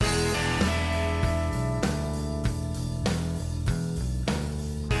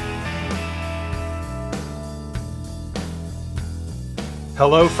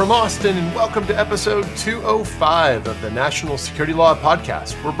Hello from Austin, and welcome to episode 205 of the National Security Law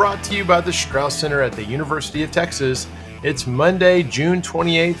Podcast. We're brought to you by the Strauss Center at the University of Texas. It's Monday, June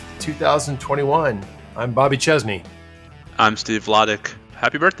 28th, 2021. I'm Bobby Chesney. I'm Steve Vladeck.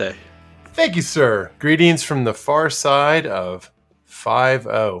 Happy birthday. Thank you, sir. Greetings from the far side of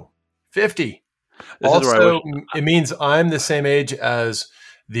 50. Also, it means I'm the same age as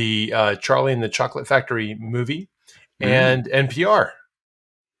the Charlie and the Chocolate Factory movie and NPR.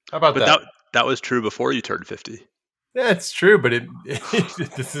 How about that? That was true before you turned 50. That's true, but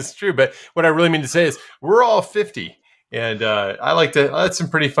this is true. But what I really mean to say is we're all 50, and that's some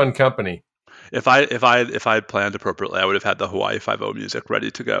pretty fun company. If I had planned appropriately, I would have had the Hawaii Five-0 music ready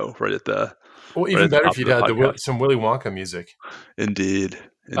to go right at the. Well, even better if you'd had some Willy Wonka music. Indeed.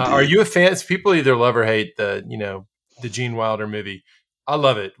 Are you a fan? People either love or hate the Gene Wilder movie. I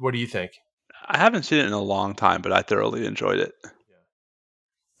love it. What do you think? I haven't seen it in a long time, but I thoroughly enjoyed it.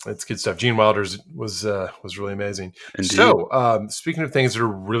 It's good stuff. Gene Wilder was really amazing. Indeed. So, speaking of things that are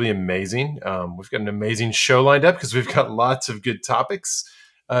really amazing, we've got an amazing show lined up because we've got lots of good topics.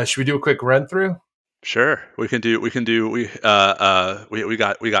 Should we do a quick run through? Sure, we can do. We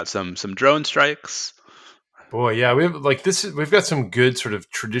got some drone strikes. Boy, yeah, we've got some good sort of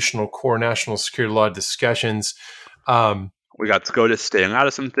traditional core national security law discussions. We got SCOTUS staying out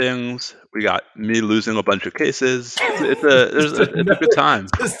of some things. We got me losing a bunch of cases. It's a good time.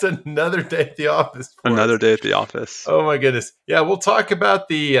 Just another day at the office. Another day at the office. Oh my goodness. Yeah, we'll talk about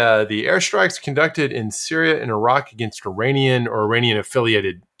the airstrikes conducted in Syria and Iraq against Iranian or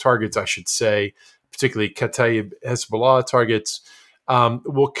Iranian-affiliated targets, I should say, particularly Kataib Hezbollah targets.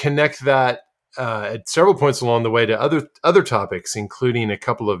 We'll connect that at several points along the way to other topics, including a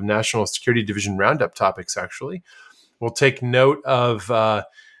couple of National Security Division roundup topics, actually. We'll take note of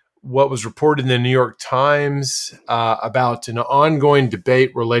what was reported in the New York Times about an ongoing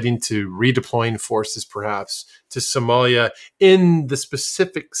debate relating to redeploying forces, perhaps, to Somalia in the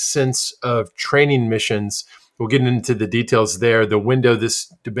specific sense of training missions. We'll get into the details there. The window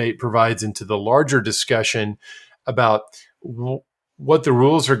this debate provides into the larger discussion about what the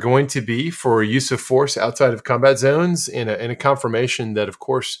rules are going to be for use of force outside of combat zones, and a confirmation that, of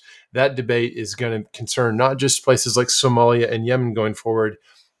course, that debate is going to concern not just places like Somalia and Yemen going forward,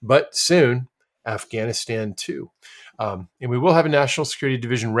 but soon Afghanistan too. And we will have a National Security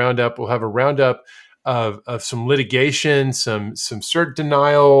Division roundup. We'll have a roundup of some litigation, some cert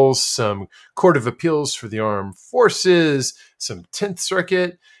denials, some Court of Appeals for the Armed Forces, some 10th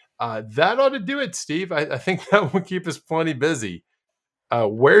Circuit. That ought to do it, Steve. I think that will keep us plenty busy.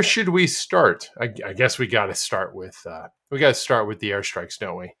 Where should we start? I guess we got to start with the airstrikes,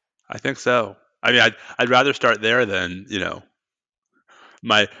 don't we? I think so. I mean, I'd rather start there than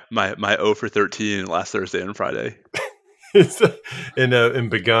my 0 for 13 last Thursday and Friday. in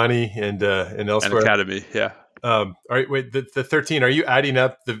Begani and elsewhere. And Academy, yeah. All right, wait. The 13. Are you adding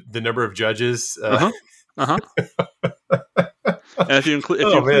up the number of judges? And if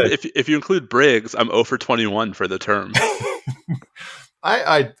you include Briggs, I'm 0 for 21 for the term.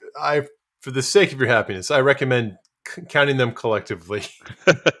 I for the sake of your happiness, I recommend counting them collectively.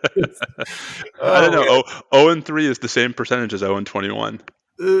 I don't know. 0-3 is the same percentage as 0-21.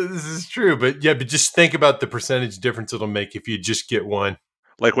 This is true, but just think about the percentage difference it'll make if you just get one.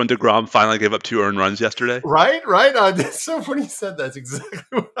 Like when DeGrom finally gave up 2 earned runs yesterday. Right. So when you said that's exactly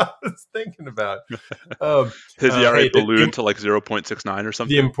what I was thinking about. His ERA ballooned to like 0.69 or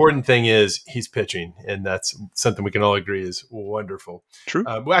something. The important thing is he's pitching, and that's something we can all agree is wonderful. True.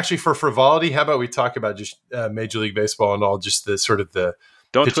 Well, actually, for frivolity, how about we talk about just Major League Baseball and all, just the sort of the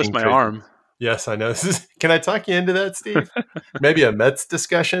Don't twist my arm. Yes, I know. Can I talk you into that, Steve? Maybe a Mets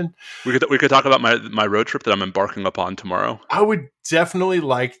discussion? We could talk about my road trip that I'm embarking upon tomorrow. I would definitely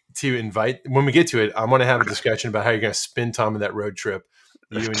like to invite, when we get to it, I want to have a discussion about how you're going to spend time on that road trip.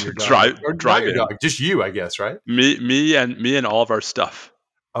 You and your dog. Drive your dog. Just you, I guess, right? Me and all of our stuff.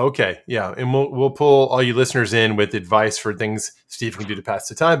 Okay, yeah. And we'll pull all you listeners in with advice for things Steve can do to pass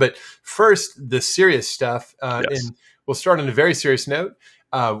the time. But first, the serious stuff. Yes. And we'll start on a very serious note.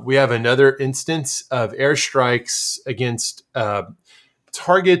 We have another instance of airstrikes against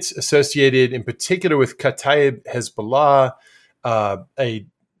targets associated in particular with Kataib Hezbollah, a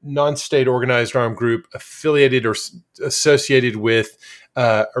non-state organized armed group affiliated or associated with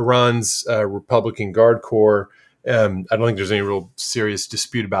Iran's Republican Guard Corps. I don't think there's any real serious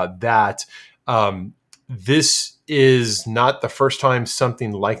dispute about that. This is not the first time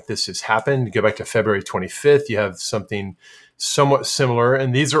something like this has happened. Go back to February 25th. You have something somewhat similar.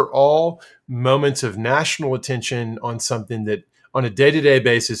 And these are all moments of national attention on something that on a day-to-day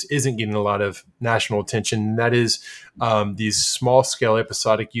basis isn't getting a lot of national attention. And that is these small-scale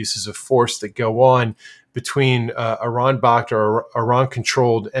episodic uses of force that go on between Iran-backed or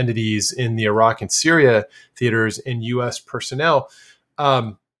Iran-controlled entities in the Iraq and Syria theaters and U.S. personnel.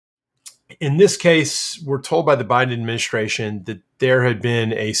 In this case, we're told by the Biden administration that there had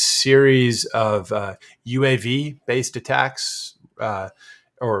been a series of UAV-based attacks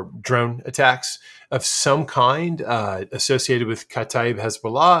or drone attacks of some kind associated with Kataib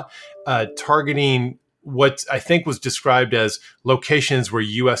Hezbollah, targeting what I think was described as locations where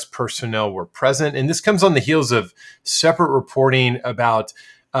U.S. personnel were present. And this comes on the heels of separate reporting about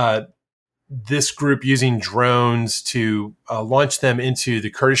this group using drones to launch them into the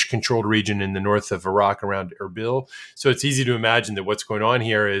Kurdish-controlled region in the north of Iraq around Erbil. So it's easy to imagine that what's going on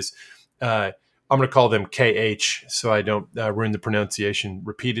here is, I'm going to call them KH so I don't ruin the pronunciation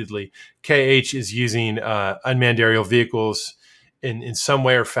repeatedly. KH is using unmanned aerial vehicles in some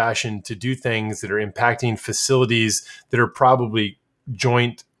way or fashion to do things that are impacting facilities that are probably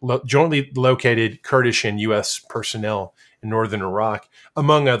jointly located Kurdish and U.S. personnel in northern Iraq,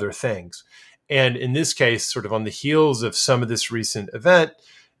 among other things. And in this case, sort of on the heels of some of these recent events,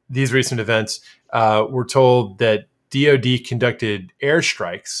 we're told that DoD conducted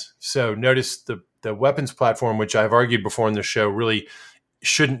airstrikes. So notice the weapons platform, which I've argued before in the show, really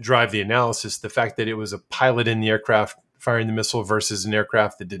shouldn't drive the analysis. The fact that it was a pilot in the aircraft firing the missile versus an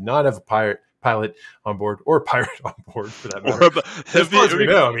aircraft that did not have a pilot on board or a pirate on board for that matter.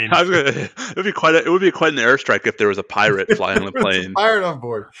 It would be quite an airstrike if there was a pirate flying the plane. A pirate on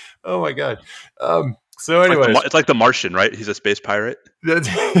board. Oh my god. So anyway, it's like the Martian, right? He's a space pirate.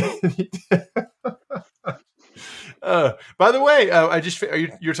 By the way,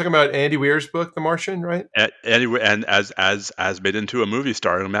 you're talking about Andy Weir's book, The Martian, right? And as made into a movie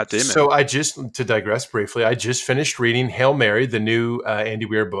starring Matt Damon. So to digress briefly, I just finished reading Hail Mary, the new Andy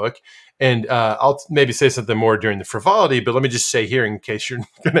Weir book, and I'll maybe say something more during the frivolity, but let me just say here, in case you're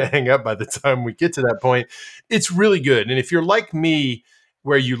going to hang up by the time we get to that point, it's really good. And if you're like me,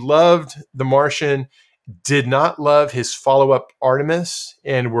 where you loved The Martian, did not love his follow-up Artemis,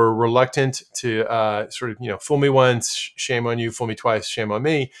 and were reluctant to fool me once, shame on you, fool me twice, shame on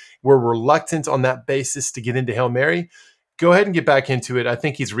me. We're reluctant on that basis to get into Hail Mary. Go ahead and get back into it. I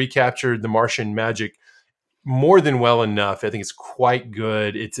think he's recaptured the Martian magic more than well enough. I think it's quite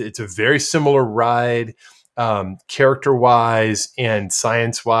good. It's a very similar ride, character-wise and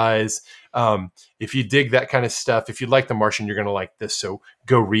science-wise. If you dig that kind of stuff, if you like The Martian, you're going to like this. So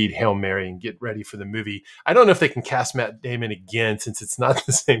go read Hail Mary and get ready for the movie. I don't know if they can cast Matt Damon again since it's not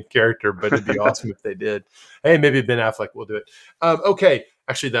the same character, but it'd be awesome if they did. Hey, maybe Ben Affleck will do it. Okay.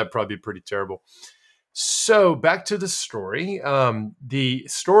 Actually, that'd probably be pretty terrible. So back to the story. The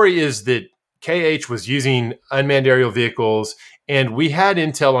story is that KH was using unmanned aerial vehicles, and we had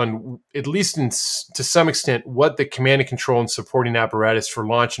intel on, at least to some extent, what the command and control and supporting apparatus for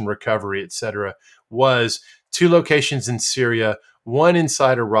launch and recovery, et cetera, was. 2 locations in Syria, 1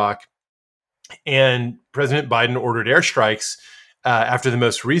 inside Iraq, and President Biden ordered airstrikes after the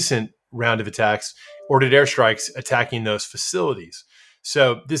most recent round of attacks, ordered airstrikes attacking those facilities.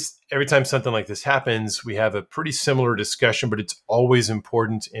 So every time something like this happens, we have a pretty similar discussion, but it's always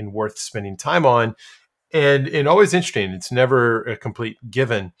important and worth spending time on, and always interesting. It's never a complete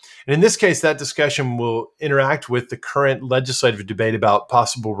given. And in this case, that discussion will interact with the current legislative debate about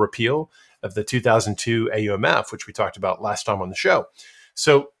possible repeal of the 2002 AUMF, which we talked about last time on the show.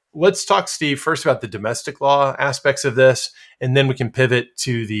 So let's talk, Steve, first about the domestic law aspects of this, and then we can pivot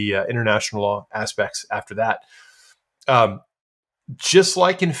to the international law aspects after that. Just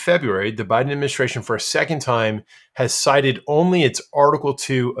like in February, the Biden administration for a second time has cited only its Article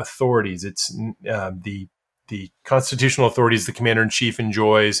 2 authorities. It's the constitutional authorities the commander-in-chief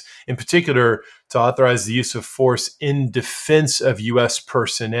enjoys, in particular, to authorize the use of force in defense of U.S.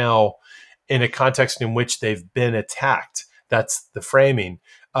 personnel in a context in which they've been attacked. That's the framing.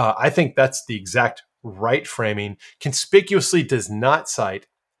 I think that's the exact right framing. Conspicuously does not cite,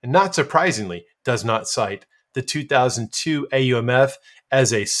 and not surprisingly, does not cite the 2002 AUMF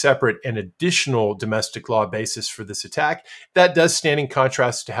as a separate and additional domestic law basis for this attack. That does stand in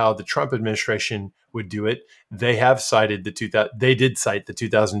contrast to how the Trump administration would do it. They did cite the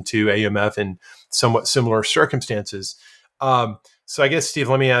 2002 AUMF in somewhat similar circumstances. So I guess, Steve,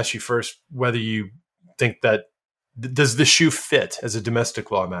 let me ask you first whether you think that does the shoe fit as a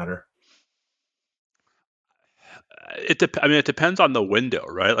domestic law matter? It depends on the window,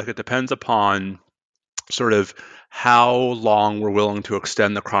 right? Like, it depends upon sort of how long we're willing to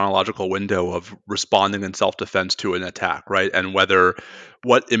extend the chronological window of responding in self-defense to an attack, right? And what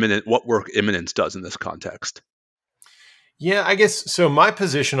work imminence does in this context. Yeah, I guess so. My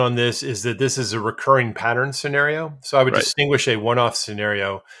position on this is that this is a recurring pattern scenario. So I would Right. distinguish a one-off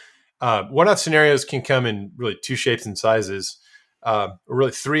scenario. One-off scenarios can come in really two shapes and sizes, or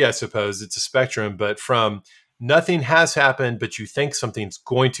really three, I suppose. It's a spectrum, but from nothing has happened, but you think something's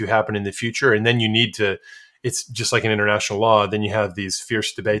going to happen in the future, and then you need to. It's just like in international law. Then you have these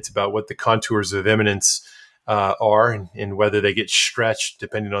fierce debates about what the contours of imminence are, and whether they get stretched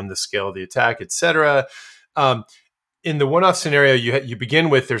depending on the scale of the attack, et cetera. Um, in the one-off scenario, you begin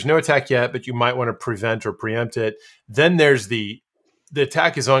with there's no attack yet, but you might want to prevent or preempt it. Then there's the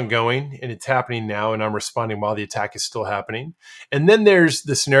attack is ongoing and it's happening now, and I'm responding while the attack is still happening. And then there's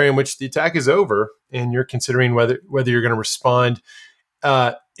the scenario in which the attack is over, and you're considering whether you're going to respond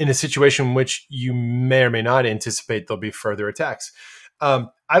in a situation in which you may or may not anticipate there'll be further attacks. I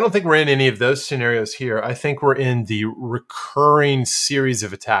don't think we're in any of those scenarios here. I think we're in the recurring series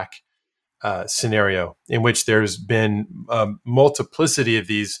of attack scenario in which there's been multiplicity of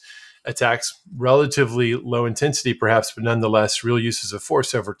these attacks, relatively low intensity perhaps, but nonetheless real uses of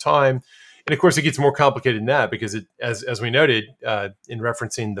force over time. And of course, it gets more complicated than that because, as we noted in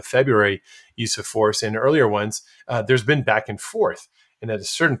referencing the February use of force and earlier ones, there's been back and forth. And at a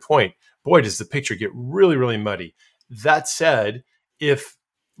certain point, boy, does the picture get really, really muddy. That said, if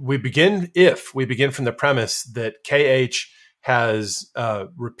we begin from the premise that KH has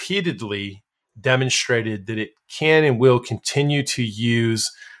repeatedly demonstrated that it can and will continue to use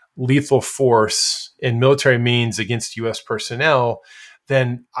lethal force and military means against U.S. personnel,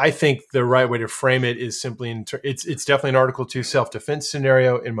 then I think the right way to frame it is simply it's definitely an Article 2 self-defense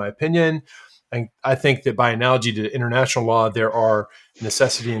scenario, in my opinion. And I think that by analogy to international law, there are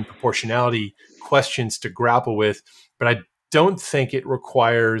necessity and proportionality questions to grapple with, but I don't think it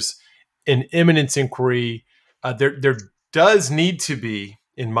requires an imminence inquiry. There does need to be,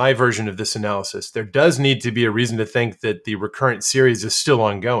 in my version of this analysis, there does need to be a reason to think that the recurrent series is still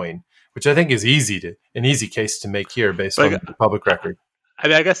ongoing, which I think is an easy case to make here based on the public record. I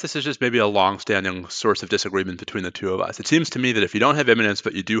mean, I guess this is just maybe a long-standing source of disagreement between the two of us. It seems to me that if you don't have imminence,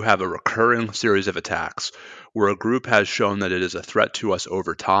 but you do have a recurring series of attacks where a group has shown that it is a threat to us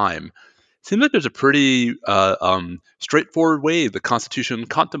over time, it seems like there's a pretty straightforward way the Constitution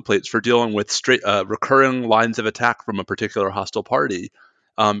contemplates for dealing with recurring lines of attack from a particular hostile party.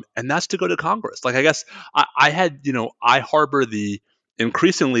 And that's to go to Congress. Like, I guess I harbor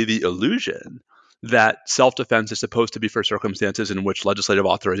increasingly the illusion that self-defense is supposed to be for circumstances in which legislative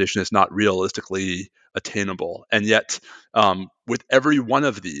authorization is not realistically attainable. And yet, with every one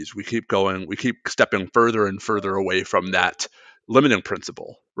of these, we keep stepping further and further away from that limiting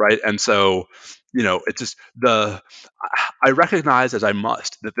principle, right? And so, it's just I recognize, as I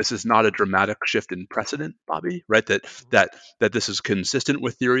must, that this is not a dramatic shift in precedent, Bobby, right? That this is consistent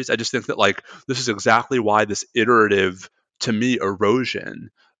with theories. I just think that this is exactly why this iterative, to me,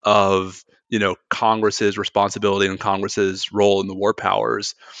 erosion of Congress's responsibility and Congress's role in the war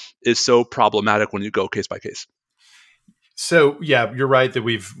powers is so problematic when you go case by case. So yeah, you're right that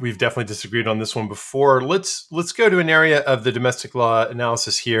we've definitely disagreed on this one before. Let's go to an area of the domestic law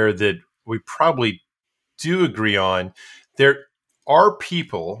analysis here that we probably do agree on. There are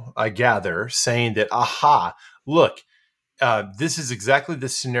people, I gather, saying that, look, this is exactly the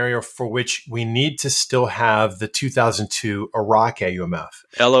scenario for which we need to still have the 2002 Iraq AUMF.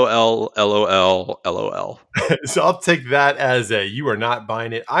 LOL, LOL, LOL. So I'll take that as you are not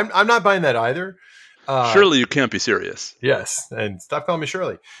buying it. I'm not buying that either. Surely you can't be serious. Yes, and stop calling me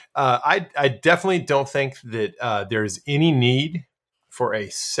Shirley. I definitely don't think that there's any need for a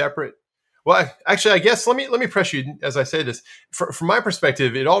separate. Well, actually, I guess let me press you as I say this. From my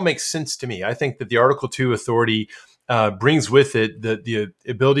perspective, it all makes sense to me. I think that the Article 2 authority brings with it the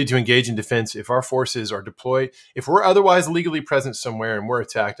ability to engage in defense if our forces are deployed. If we're otherwise legally present somewhere and we're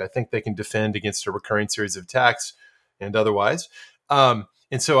attacked, I think they can defend against a recurring series of attacks and otherwise.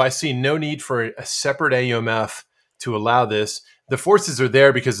 And so I see no need for a separate AUMF to allow this. The forces are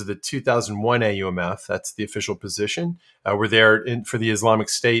there because of the 2001 AUMF. That's the official position. We're there for the Islamic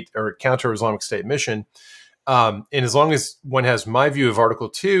State or counter-Islamic State mission. And as long as one has my view of Article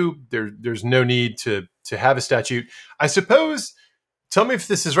 2, there's no need to have a statute. I suppose, tell me if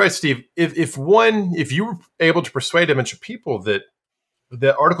this is right, Steve, if you were able to persuade a bunch of people that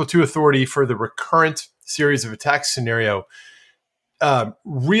the Article 2 authority for the recurrent series of attacks scenario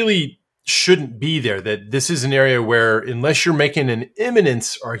really shouldn't be there, that this is an area where, unless you're making an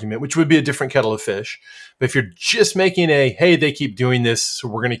imminence argument, which would be a different kettle of fish, but if you're just making hey, they keep doing this, so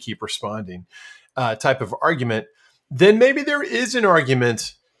we're going to keep responding type of argument, then maybe there is an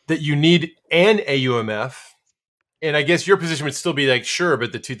argument that you need an AUMF. And I guess your position would still be sure,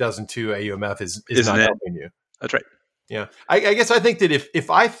 but the 2002 AUMF is not helping you. That's right. Yeah, I guess I think that if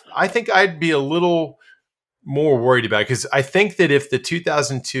I think I'd be a little more worried about it, because I think that if the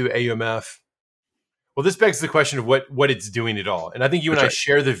 2002 AUMF, well, this begs the question of what it's doing at all, and I think you and That's I right.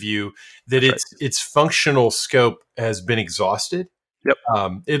 share the view that That's right. its functional scope has been exhausted, Yep.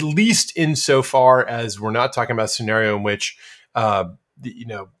 at least insofar as we're not talking about a scenario in which you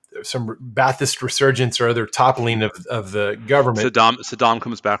know, some Ba'athist resurgence or other toppling of the government. Saddam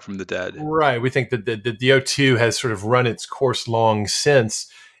comes back from the dead. Right. We think that the O2 has sort of run its course long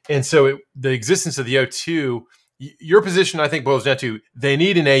since. And so the existence of the O2, your position, I think, boils down to they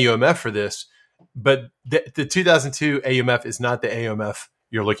need an AUMF for this, but the 2002 AUMF is not the AUMF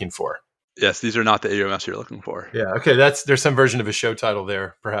you're looking for. Yes, these are not the AUMFs you're looking for. Yeah. Okay. There's some version of a show title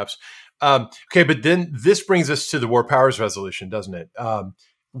there, perhaps. Okay. But then this brings us to the War Powers Resolution, doesn't it?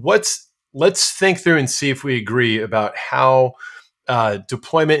 Let's think through and see if we agree about how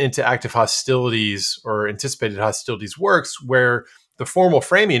deployment into active hostilities or anticipated hostilities works, where the formal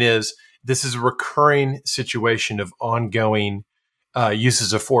framing is this is a recurring situation of ongoing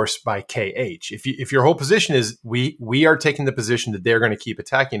uses of force by KH. If your whole position is we are taking the position that they're going to keep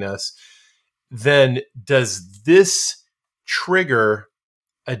attacking us, then does this trigger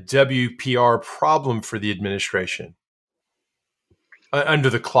a WPR problem for the administration? Under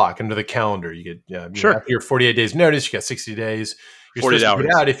the clock, under the calendar, you get Sure. after your 48 days notice, you got 60 days. You're 48 supposed to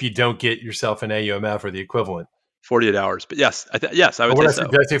get hours. out if you don't get yourself an AUMF or the equivalent. 48 hours. But yes, I would say so.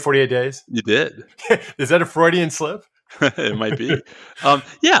 Did I say 48 days? You did. Is that a Freudian slip? It might be.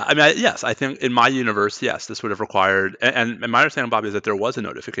 Yeah, I mean, yes, I think in my universe, yes, this would have required, and my understanding, Bobby, is that there was a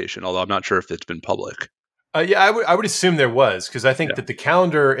notification, although I'm not sure if it's been public. Yeah, I would assume there was, because I think Yeah. that the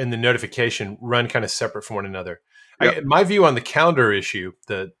calendar and the notification run kind of separate from one another. Yep. My view on the calendar issue,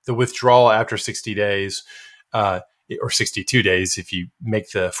 the withdrawal after 60 days, or 62 days, if you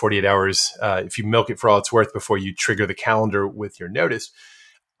make the 48 hours, if you milk it for all it's worth before you trigger the calendar with your notice,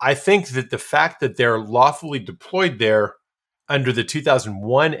 I think that the fact that they're lawfully deployed there under the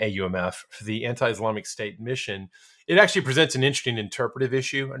 2001 AUMF for the anti-Islamic State mission, it actually presents an interesting interpretive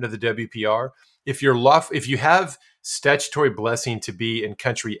issue under the WPR. If you have statutory blessing to be in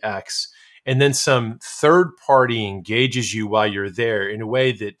country X, and then some third party engages you while you're there in a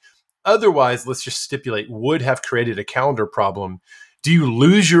way that otherwise, let's just stipulate, would have created a calendar problem, do you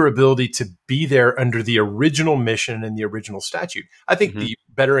lose your ability to be there under the original mission and the original statute? I think the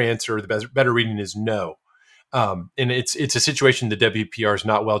better answer, the better reading is no. And it's a situation the WPR is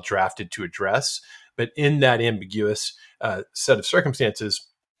not well drafted to address. But in that ambiguous set of circumstances,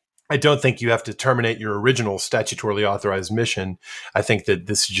 I don't think you have to terminate your original statutorily authorized mission. I think that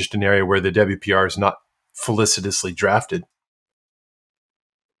this is just an area where the WPR is not felicitously drafted.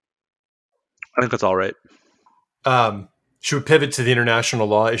 I think that's all right. Should we pivot to the international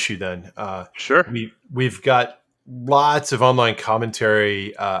law issue then? Sure. We've got lots of online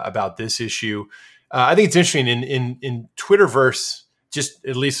commentary about this issue. I think it's interesting in Twitterverse, just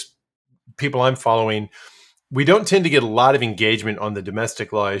at least people I'm following, we don't tend to get a lot of engagement on the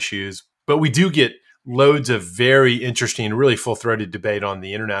domestic law issues, but we do get loads of very interesting, really full-throated debate on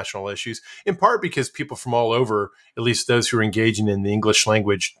the international issues, in part because people from all over, at least those who are engaging in the English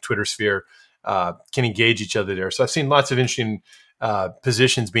language Twitter sphere, can engage each other there. So I've seen lots of interesting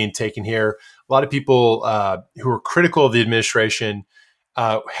positions being taken here. A lot of people who are critical of the administration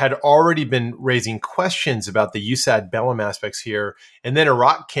had already been raising questions about the jus ad bellum aspects here. And then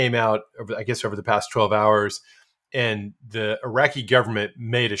Iraq came out, over the past 12 hours, and the Iraqi government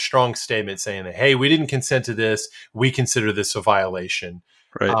made a strong statement saying that, hey, we didn't consent to this. We consider this a violation.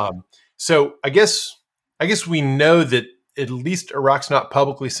 Right. So I guess we know that at least Iraq's not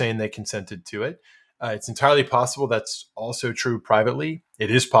publicly saying they consented to it. It's entirely possible that's also true privately.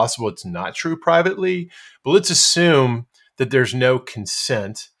 It is possible it's not true privately, but let's assume that there's no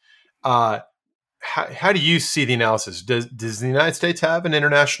consent. How do you see the analysis? Does the United States have an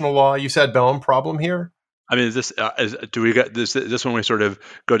international law jus ad bellum problem here? I mean, do we get this when we sort of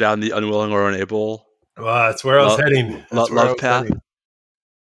go down the unwilling or unable? That's where I was heading. Love path.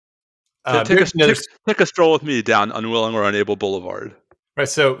 Take a stroll with me down unwilling or unable boulevard. Right.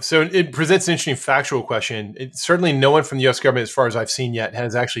 So it presents an interesting factual question. Certainly no one from the U.S. government, as far as I've seen yet,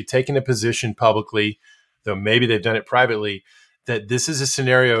 has actually taken a position publicly, though maybe they've done it privately, that this is a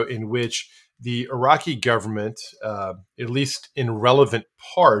scenario in which the Iraqi government, at least in relevant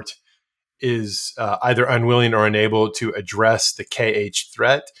part, is either unwilling or unable to address the KH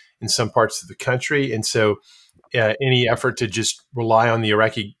threat in some parts of the country. And so any effort to just rely on the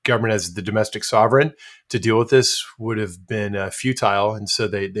Iraqi government as the domestic sovereign to deal with this would have been futile. And so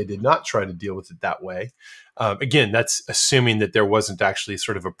they did not try to deal with it that way. Again, that's assuming that there wasn't actually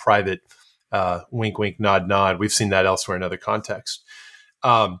sort of a private Wink, wink, nod, nod. We've seen that elsewhere in other contexts.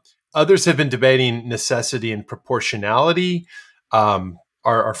 Others have been debating necessity and proportionality.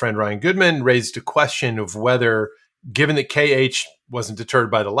 Our friend Ryan Goodman raised a question of whether, given that KH wasn't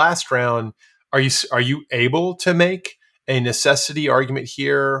deterred by the last round, are you able to make a necessity argument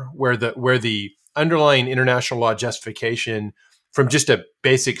here, where the underlying international law justification from just a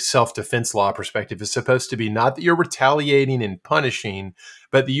basic self-defense law perspective is supposed to be not that you're retaliating and punishing,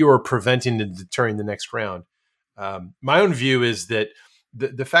 but that you are preventing and deterring the next round? My own view is that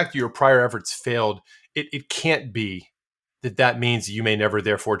the fact that your prior efforts failed, it can't be that means you may never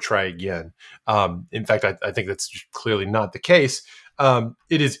therefore try again. In fact, I think that's clearly not the case.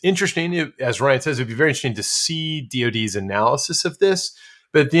 It is interesting, as Ryan says, it'd be very interesting to see DoD's analysis of this.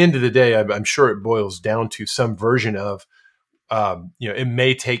 But at the end of the day, I'm sure it boils down to some version of, it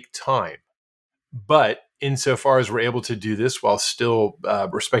may take time. But insofar as we're able to do this while still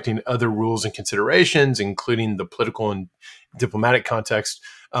respecting other rules and considerations, including the political and diplomatic context,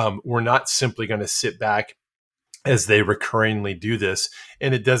 we're not simply going to sit back as they recurringly do this.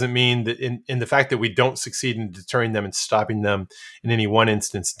 And it doesn't mean that in the fact that we don't succeed in deterring them and stopping them in any one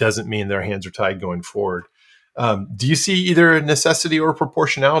instance doesn't mean their hands are tied going forward. Do you see either a necessity or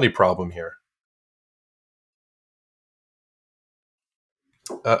proportionality problem here?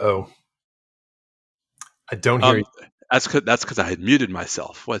 Uh-oh. I don't hear you. That's because I had muted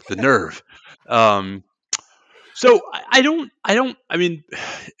myself. What the nerve? So I mean,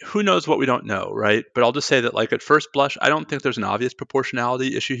 who knows what we don't know, right? But I'll just say that, like, at first blush, I don't think there's an obvious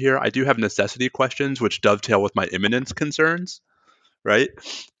proportionality issue here. I do have necessity questions, which dovetail with my imminence concerns, right?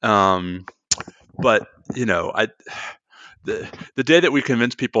 But the day that we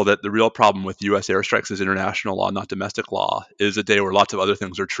convince people that the real problem with U.S. airstrikes is international law, not domestic law, is a day where lots of other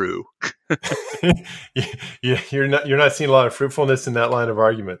things are true. You're not seeing a lot of fruitfulness in that line of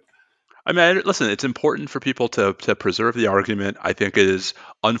argument. I mean, listen, it's important for people to preserve the argument. I think it is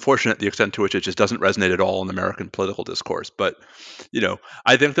unfortunate the extent to which it just doesn't resonate at all in American political discourse. But,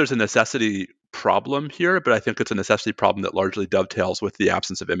 I think there's a necessity problem here, but I think it's a necessity problem that largely dovetails with the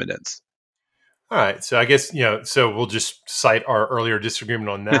absence of imminence. All right. So I guess, so we'll just cite our earlier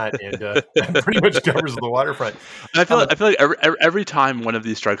disagreement on that, and that pretty much covers the waterfront. I feel like every time one of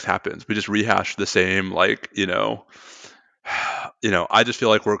these strikes happens, we just rehash the same, I just feel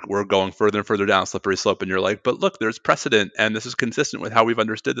like we're going further and further down a slippery slope, and you're like, but look, there's precedent, and this is consistent with how we've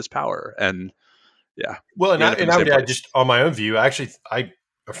understood this power. And yeah. Well, and I would add, just on my own view, actually, I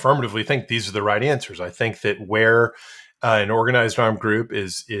affirmatively think these are the right answers. I think that where an organized armed group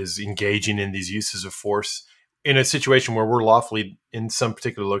is engaging in these uses of force in a situation where we're lawfully in some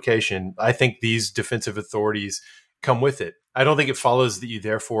particular location, I think these defensive authorities come with it. I don't think it follows that you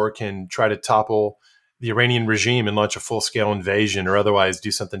therefore can try to topple the Iranian regime and launch a full-scale invasion or otherwise do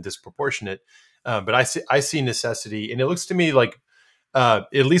something disproportionate. But I see necessity, and it looks to me like at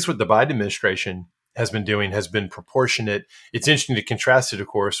least what the Biden administration has been doing has been proportionate. It's interesting to contrast it, of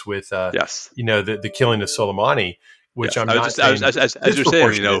course, with the killing of Soleimani, which I'm not saying as you're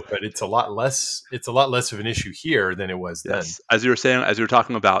saying, but it's a lot less of an issue here than it was then. As you were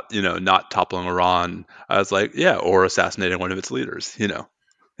talking about, not toppling Iran, I was like, or assassinating one of its leaders,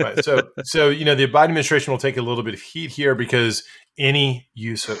 Right. So the Biden administration will take a little bit of heat here because any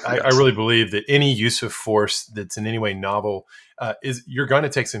use of, I really believe that any use of force that's in any way novel you're going to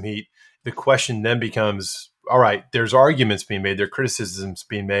take some heat. The question then becomes, all right, there's arguments being made, there are criticisms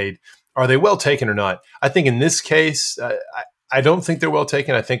being made. Are they well taken or not? I think in this case, I don't think they're well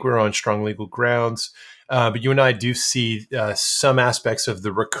taken. I think we're on strong legal grounds. But you and I do see some aspects of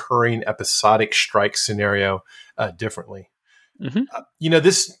the recurring episodic strike scenario differently. Mm-hmm.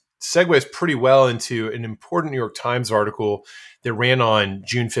 This segues pretty well into an important New York Times article that ran on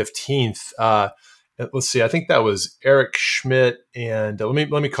June 15th. Let's see, I think that was Eric Schmidt, and let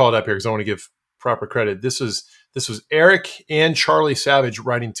me call it up here because I want to give proper credit. This was Eric and Charlie Savage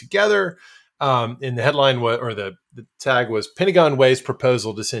writing together. And the headline the tag was Pentagon weighs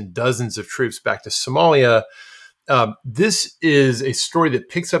proposal to send dozens of troops back to Somalia. This is a story that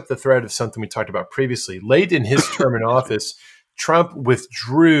picks up the thread of something we talked about previously. Late in his term in office, Trump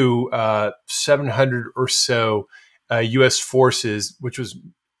withdrew 700 or so U.S. forces,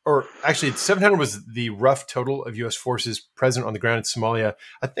 or actually 700 was the rough total of U.S. forces present on the ground in Somalia.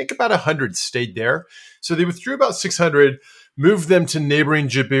 I think about 100 stayed there. So they withdrew about 600, moved them to neighboring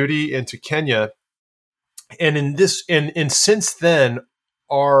Djibouti and to Kenya. And since then,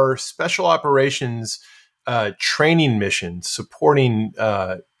 our special operations training mission supporting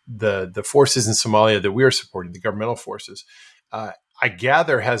the forces in Somalia that we are supporting, the governmental forces, I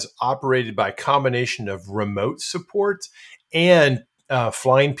gather has operated by a combination of remote support and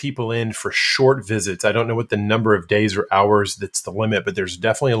flying people in for short visits. I don't know what the number of days or hours that's the limit, but there's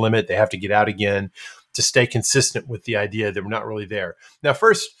definitely a limit. They have to get out again to stay consistent with the idea that we're not really there. Now,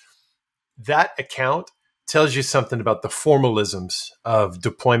 first, that account tells you something about the formalisms of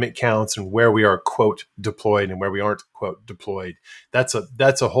deployment counts and where we are, quote, deployed and where we aren't, quote, deployed. That's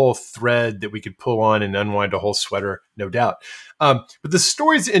a whole thread that we could pull on and unwind a whole sweater, no doubt. But the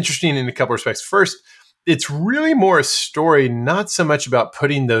story is interesting in a couple of respects. First, it's really more a story, not so much about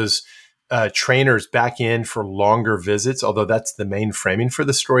putting those trainers back in for longer visits, although that's the main framing for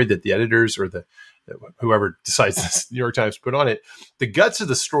the story that the editors or whoever decides this New York Times put on it. The guts of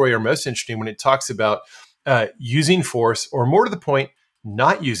the story are most interesting when it talks about using force, or more to the point,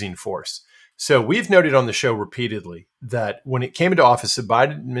 not using force. So we've noted on the show repeatedly that when it came into office, the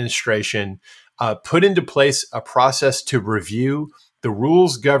Biden administration put into place a process to review the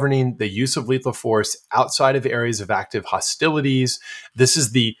rules governing the use of lethal force outside of areas of active hostilities. This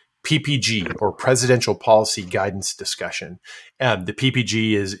is the PPG, or Presidential Policy Guidance Discussion. The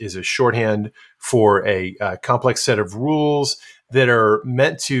PPG is a shorthand for a complex set of rules that are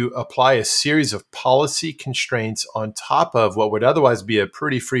meant to apply a series of policy constraints on top of what would otherwise be a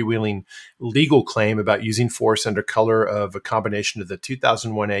pretty freewheeling legal claim about using force under color of a combination of the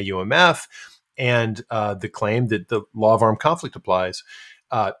 2001 AUMF and the claim that the law of armed conflict applies.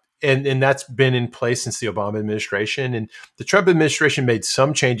 And that's been in place since the Obama administration. And the Trump administration made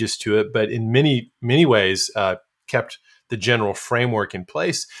some changes to it, but in many, many ways kept the general framework in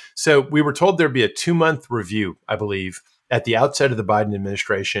place. So we were told there'd be a 2-month review, I believe, at the outset of the Biden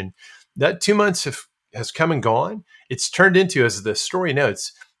administration. That 2 months has come and gone. It's turned into, as the story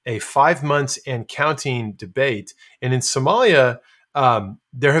notes, a 5 months and counting debate. And in Somalia,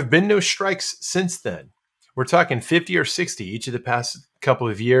 there have been no strikes since then. We're talking 50 or 60 each of the past couple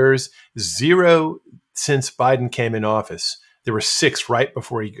of years, 0 since Biden came in office. There were 6 right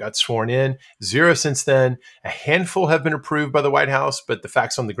before he got sworn in, 0 since then. A handful have been approved by the White House, but the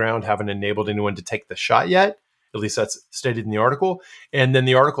facts on the ground haven't enabled anyone to take the shot yet. At least that's stated in the article. And then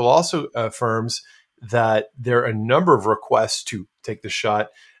the article also affirms that there are a number of requests to take the shot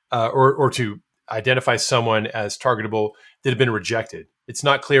or to identify someone as targetable that have been rejected. It's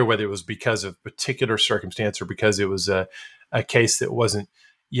not clear whether it was because of particular circumstance or because it was a case that wasn't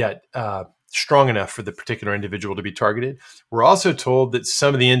yet strong enough for the particular individual to be targeted. We're also told that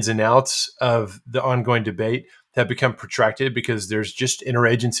some of the ins and outs of the ongoing debate have become protracted because there's just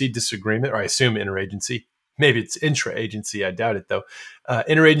interagency disagreement, or I assume interagency. Maybe it's intra-agency. I doubt it, though.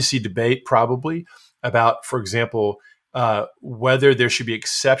 Interagency debate probably about, for example, whether there should be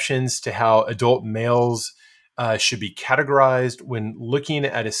exceptions to how adult males should be categorized when looking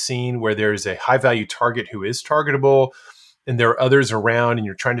at a scene where there's a high-value target who is targetable and there are others around, and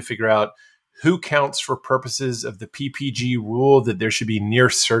you're trying to figure out who counts for purposes of the PPG rule that there should be near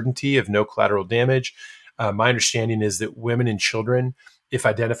certainty of no collateral damage. My understanding is that women and children, if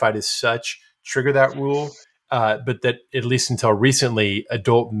identified as such, trigger that rule. But that at least until recently,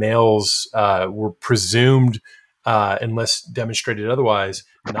 adult males were presumed, unless demonstrated otherwise,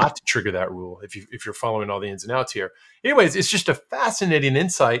 not to trigger that rule. If you're following all the ins and outs here, anyways, it's just a fascinating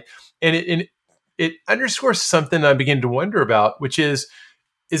insight, and it underscores something I begin to wonder about, which is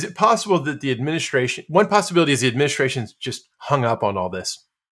it possible that the administration? One possibility is the administration's just hung up on all this.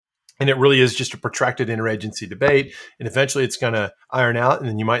 And it really is just a protracted interagency debate. And eventually it's going to iron out. And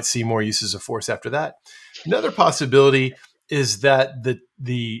then you might see more uses of force after that. Another possibility is that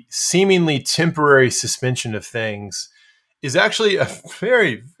the seemingly temporary suspension of things is actually a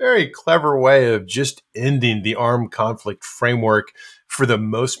very, very clever way of just ending the armed conflict framework for the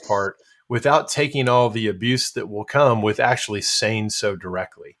most part, without taking all the abuse that will come with actually saying so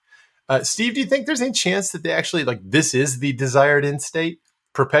directly. Steve, do you think there's any chance that they actually, this is the desired end state?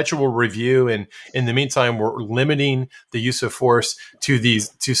 Perpetual review, and in the meantime, we're limiting the use of force to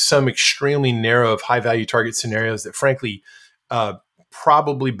some extremely narrow of high value target scenarios that, frankly,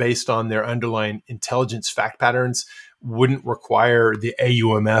 probably based on their underlying intelligence fact patterns, wouldn't require the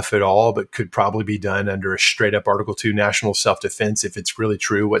AUMF at all, but could probably be done under a straight up Article 2 national self-defense if it's really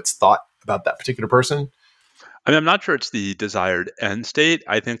true what's thought about that particular person? I mean, I'm not sure it's the desired end state.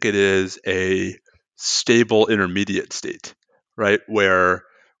 I think it is a stable intermediate state, right? Where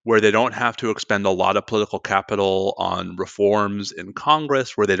they don't have to expend a lot of political capital on reforms in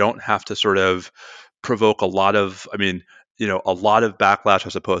Congress, where they don't have to sort of provoke a lot of backlash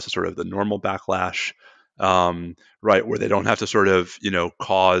as opposed to sort of the normal backlash, right? Where they don't have to sort of,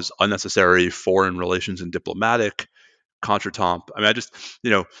 cause unnecessary foreign relations and diplomatic contretemps. I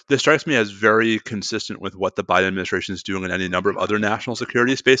mean, this strikes me as very consistent with what the Biden administration is doing in any number of other national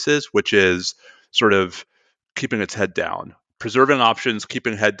security spaces, which is sort of keeping its head down, preserving options,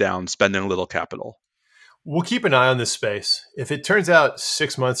 keeping head down, spending little capital. We'll keep an eye on this space. If it turns out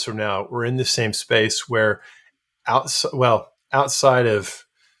 6 months from now we're in the same space where outside of,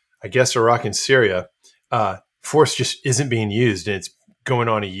 I guess, Iraq and Syria, force just isn't being used, and it's going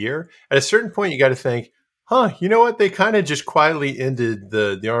on a year. At a certain point, you got to think, you know what? They kind of just quietly ended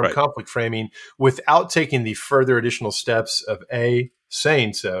the armed conflict framing without taking the further additional steps of A,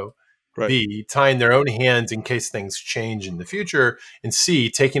 saying so, B, tying their own hands in case things change in the future, and C,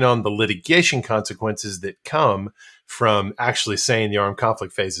 taking on the litigation consequences that come from actually saying the armed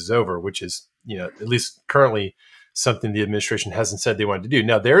conflict phase is over, which is, at least currently, something the administration hasn't said they wanted to do.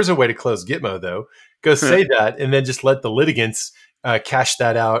 Now, there's a way to close Gitmo, though. Go say that and then just let the litigants cash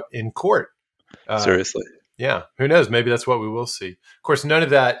that out in court. Seriously. Yeah. Who knows? Maybe that's what we will see. Of course, none of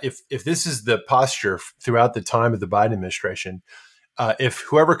that, if this is the posture throughout the time of the Biden administration, if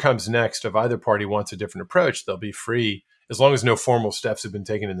whoever comes next of either party wants a different approach, they'll be free, as long as no formal steps have been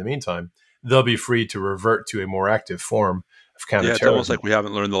taken in the meantime, they'll be free to revert to a more active form of counterterrorism. Yeah, it's almost like we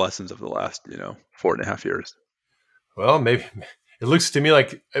haven't learned the lessons of the last, 4.5 years. Well, maybe it looks to me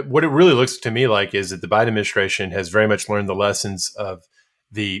like what it really looks to me like is that the Biden administration has very much learned the lessons of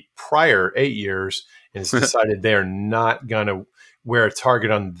the prior 8 years and has decided they are not going to wear a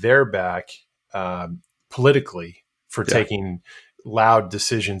target on their back politically for taking loud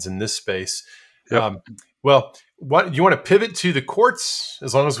decisions in this space. Yep. What you want to pivot to the courts?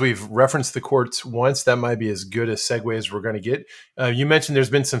 As long as we've referenced the courts once, that might be as good a segue as we're going to get. You mentioned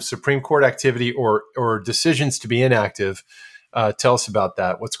there's been some Supreme Court activity or decisions to be inactive. Tell us about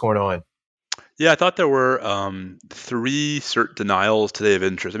that. What's going on? Yeah, I thought there were 3 cert denials today of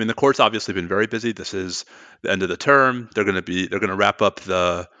interest. I mean, the court's obviously been very busy. This is the end of the term. They're going to wrap up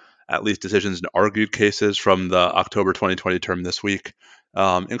the at least decisions and argued cases from the October 2020 term this week,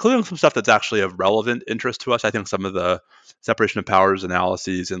 including some stuff that's actually of relevant interest to us. I think some of the separation of powers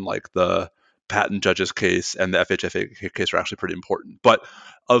analyses in like the patent judges case and the FHFA case are actually pretty important. But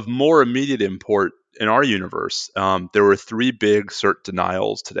of more immediate import in our universe, there were 3 big cert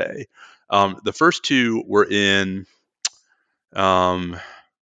denials today. The first 2 were in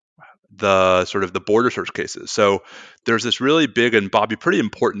the sort of the border search cases. So there's this really big and, Bobby, pretty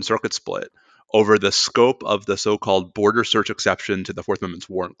important circuit split over the scope of the so-called border search exception to the Fourth Amendment's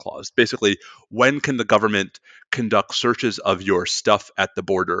warrant clause. Basically, when can the government conduct searches of your stuff at the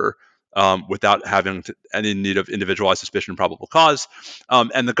border without having any need of individualized suspicion and probable cause?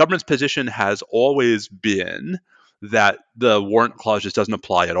 And the government's position has always been that the warrant clause just doesn't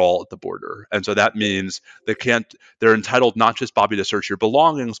apply at all at the border. And so that means they're entitled not just, Bobby, to search your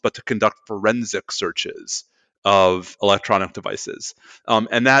belongings, but to conduct forensic searches of electronic devices.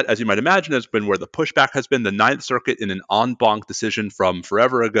 And that, as you might imagine, has been where the pushback has been. The Ninth Circuit, in an en banc decision from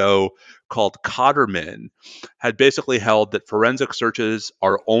forever ago called Cotterman, had basically held that forensic searches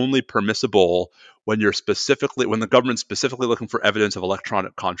are only permissible when the government's specifically looking for evidence of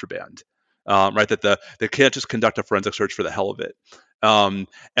electronic contraband. That they can't just conduct a forensic search for the hell of it. And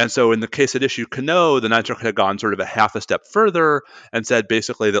so in the case at issue Cano, the Ninth Circuit had gone sort of a half a step further and said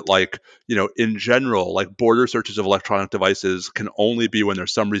basically that, in general, border searches of electronic devices can only be when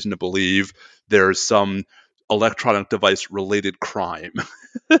there's some reason to believe there's some electronic device related crime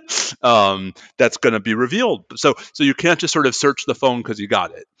that's going to be revealed. So you can't just sort of search the phone because you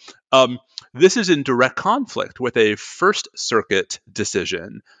got it. This is in direct conflict with a First Circuit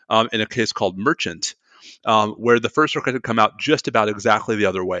decision in a case called Merchant, where the First Circuit had come out just about exactly the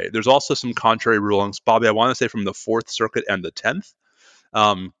other way. There's also some contrary rulings, Bobby, I want to say from the Fourth Circuit and the 10th.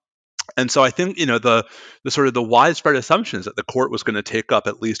 And so I think, the sort of the widespread assumption is that the court was going to take up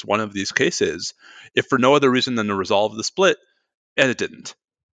at least one of these cases, if for no other reason than to resolve the split, and it didn't.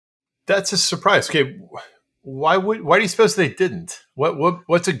 That's a surprise. Okay, why do you suppose they didn't?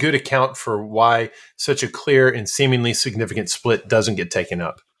 What's a good account for why such a clear and seemingly significant split doesn't get taken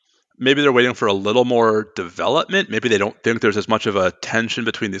up? Maybe they're waiting for a little more development. Maybe they don't think there's as much of a tension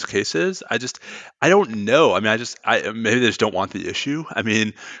between these cases. I don't know. I mean, maybe they just don't want the issue. I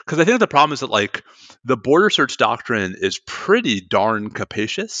mean, because I think the problem is that the border search doctrine is pretty darn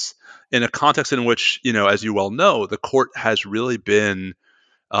capacious in a context in which, as you well know, the court has really been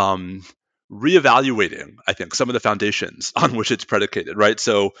reevaluating, I think, some of the foundations on which it's predicated, right?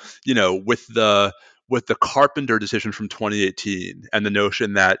 So, with the Carpenter decision from 2018 and the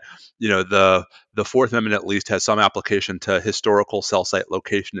notion that, the Fourth Amendment at least has some application to historical cell site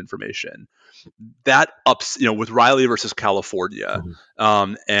location information, that ups, with Riley versus California,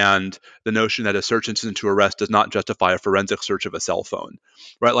 and the notion that a search incident to arrest does not justify a forensic search of a cell phone,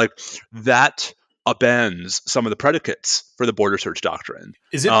 right? That upends some of the predicates for the border search doctrine.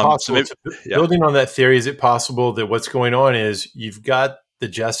 Is it So possible, maybe, yeah. building on that theory, is it possible that what's going on is you've got the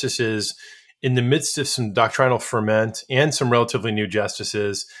justices in the midst of some doctrinal ferment and some relatively new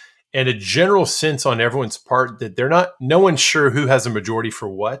justices, and a general sense on everyone's part that no one's sure who has a majority for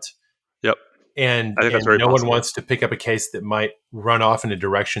what. Yep. And I think that's very no possible. one wants to pick up a case that might run off in a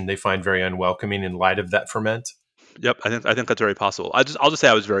direction they find very unwelcoming in light of that ferment. Yep. I think that's very possible. I'll just say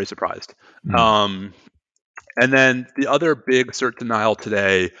I was very surprised. Mm. And then the other big cert denial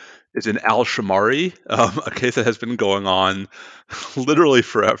today is in al-Shamari, a case that has been going on literally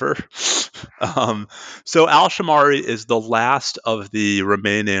forever. So al-Shamari is the last of the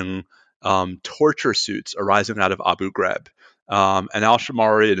remaining torture suits arising out of Abu Ghraib. And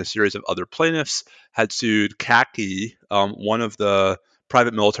al-Shamari and a series of other plaintiffs had sued CACI, one of the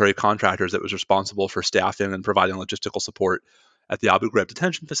private military contractors that was responsible for staffing and providing logistical support at the Abu Ghraib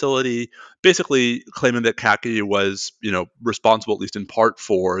detention facility, basically claiming that CACI was, responsible at least in part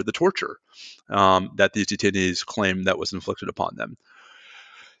for the torture that these detainees claimed that was inflicted upon them.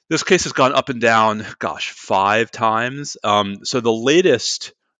 This case has gone up and down, 5 times. So the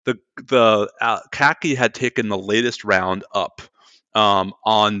latest, the CACI had taken the latest round up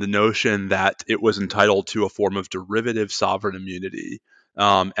on the notion that it was entitled to a form of derivative sovereign immunity.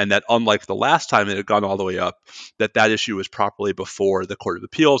 And that unlike the last time it had gone all the way up, that issue was properly before the Court of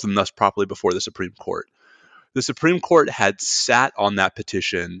Appeals and thus properly before the Supreme Court. The Supreme Court had sat on that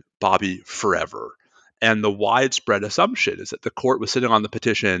petition, Bobby, forever. And the widespread assumption is that the court was sitting on the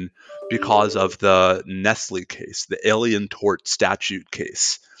petition because of the Nestle case, the Alien Tort Statute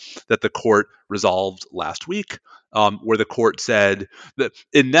case that the court resolved last week, where the court said that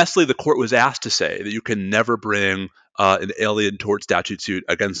in Nestle, the court was asked to say that you can never bring an Alien Tort Statute suit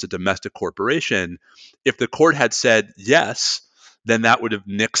against a domestic corporation. If the court had said yes, then that would have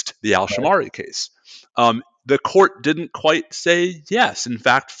nixed the al-Shamari case. The court didn't quite say yes. In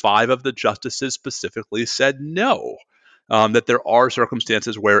fact, 5 of the justices specifically said no, that there are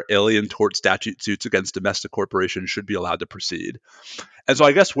circumstances where Alien Tort Statute suits against domestic corporations should be allowed to proceed. And so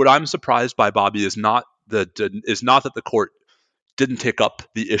I guess what I'm surprised by, Bobby, is not that the court didn't take up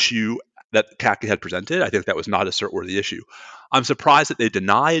the issue that CACI had presented. I think that was not a cert-worthy issue. I'm surprised that they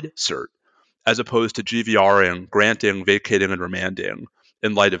denied cert as opposed to GVRing, granting, vacating, and remanding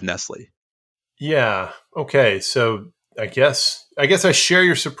in light of Nestle. Yeah. Okay. So I guess I share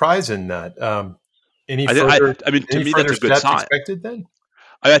your surprise in that. Any further that's a good sign. Expected then?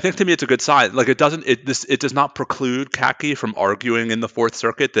 I think to me it's a good sign. Like it does not preclude CACI from arguing in the Fourth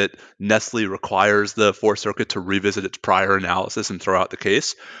Circuit that Nestle requires the Fourth Circuit to revisit its prior analysis and throw out the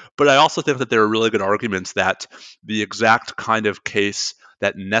case. But I also think that there are really good arguments that the exact kind of case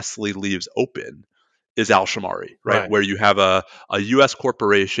that Nestle leaves open is al-Shamari, right? Where you have a U.S.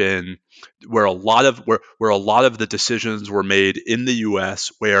 corporation where a lot of the decisions were made in the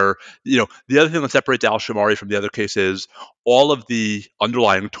U.S. Where the other thing that separates al-Shamari from the other cases, all of the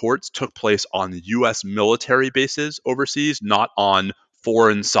underlying torts took place on U.S. military bases overseas, not on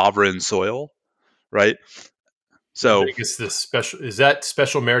foreign sovereign soil, right? So I guess is that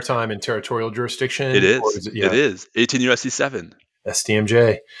special maritime and territorial jurisdiction? It is. It is 18 U.S.C. 7.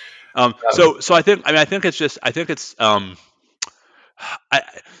 STMJ. So I think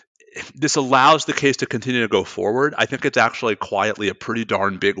this allows the case to continue to go forward. I think it's actually quietly a pretty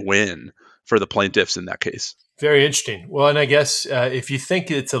darn big win for the plaintiffs in that case. Very interesting. Well, and I guess if you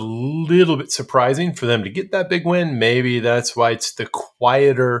think it's a little bit surprising for them to get that big win, maybe that's why it's the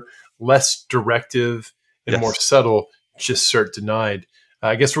quieter, less directive, and more subtle, just cert denied.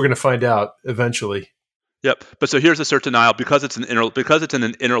 I guess we're going to find out eventually. Yep. But so here's a cert denial because it's in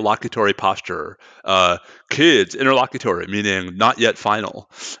an interlocutory posture. Kids, interlocutory, meaning not yet final.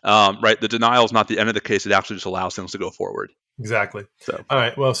 Right. The denial is not the end of the case. It actually just allows things to go forward. Exactly. So all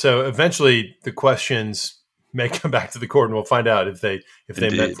right. Well, so eventually the questions may come back to the court, and we'll find out if they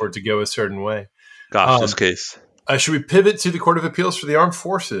meant for it to go a certain way. This case. Should we pivot to the Court of Appeals for the Armed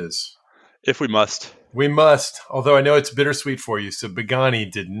Forces? If we must. We must, although I know it's bittersweet for you. So Begani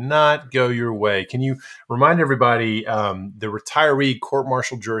did not go your way. Can you remind everybody the retiree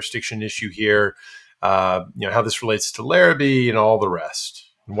court-martial jurisdiction issue here, how this relates to Larrabee and all the rest,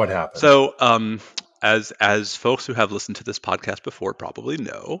 and what happened? So as folks who have listened to this podcast before probably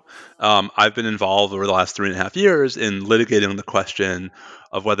know, I've been involved over the last 3.5 years in litigating the question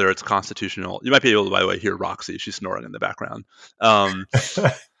of whether it's constitutional. You might be able to, by the way, hear Roxy. She's snoring in the background.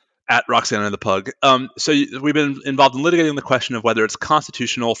 At Roxana the Pug. So we've been involved in litigating the question of whether it's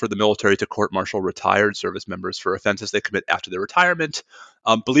constitutional for the military to court-martial retired service members for offenses they commit after their retirement.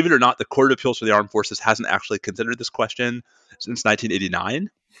 Believe it or not, the Court of Appeals for the Armed Forces hasn't actually considered this question since 1989.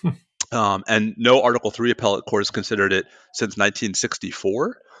 And no Article III appellate court has considered it since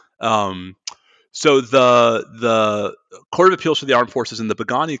 1964. So the Court of Appeals for the Armed Forces in the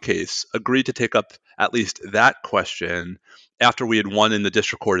Begani case agreed to take up at least that question after we had won in the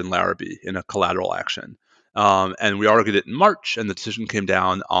district court in Larrabee in a collateral action. And we argued it in March, and the decision came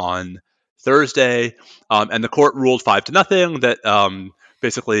down on Thursday. And the court ruled 5-0 that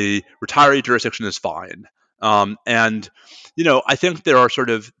basically retiree jurisdiction is fine. And I think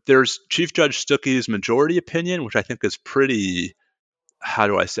there's Chief Judge Stuckey's majority opinion, which I think is pretty, how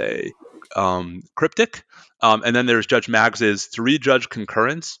do I say, cryptic. And then there's Judge Maggs's 3-judge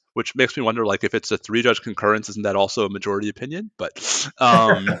concurrence, which makes me wonder, like, if it's a 3-judge concurrence, isn't that also a majority opinion? But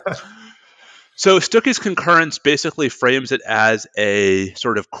so Stuckey's concurrence basically frames it as a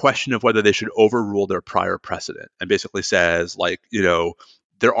sort of question of whether they should overrule their prior precedent, and basically says, like,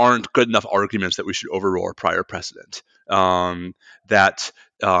 there aren't good enough arguments that we should overrule our prior precedent. That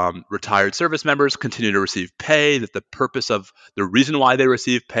retired service members continue to receive pay, that the reason why they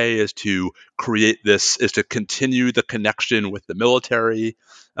receive pay is to continue the connection with the military,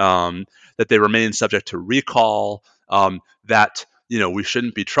 that they remain subject to recall, that we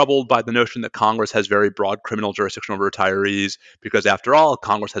shouldn't be troubled by the notion that Congress has very broad criminal jurisdiction over retirees, because after all,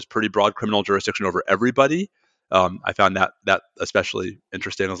 Congress has pretty broad criminal jurisdiction over everybody. I found that especially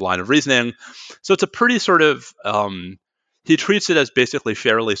interesting as a line of reasoning. So it's a pretty sort of he treats it as basically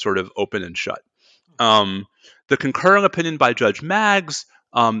fairly sort of open and shut. The concurring opinion by Judge Maggs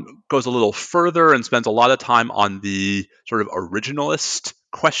goes a little further and spends a lot of time on the sort of originalist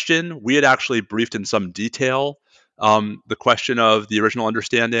question. We had actually briefed in some detail the question of the original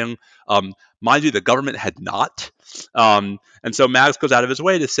understanding. Mind you, the government had not. And so Maggs goes out of his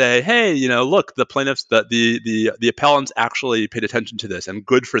way to say, hey, look, the plaintiffs, the appellants actually paid attention to this, and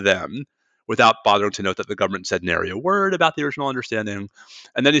good for them, without bothering to note that the government said nary a word about the original understanding.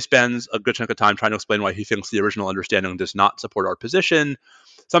 And then he spends a good chunk of time trying to explain why he thinks the original understanding does not support our position,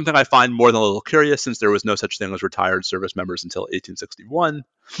 something I find more than a little curious, since there was no such thing as retired service members until 1861.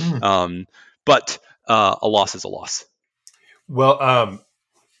 But a loss is a loss. Well,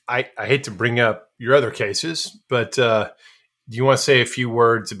 I hate to bring up your other cases, but do you want to say a few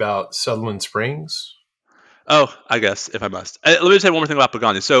words about Sutherland Springs? Oh, I guess, if I must. Let me say one more thing about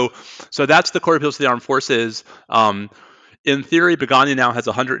Begani. So that's the Court of Appeals to the Armed Forces. In theory, Begani now has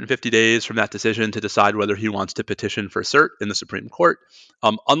 150 days from that decision to decide whether he wants to petition for cert in the Supreme Court.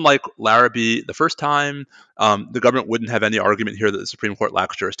 Unlike Larrabee the first time, the government wouldn't have any argument here that the Supreme Court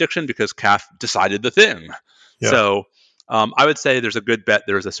lacks jurisdiction, because CAF decided the thing. Yeah. So I would say there's a good bet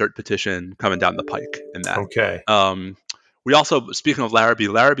there is a cert petition coming down the pike in that. Okay. We also, speaking of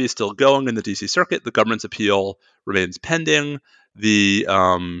Larrabee is still going in the D.C. Circuit. The government's appeal remains pending. The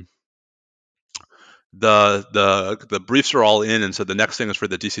briefs are all in, and so the next thing is for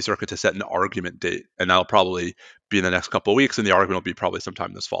the D.C. Circuit to set an argument date, and that'll probably be in the next couple of weeks, and the argument will be probably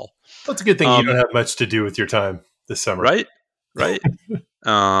sometime this fall. That's a good thing. You don't have much to do with your time this summer, right?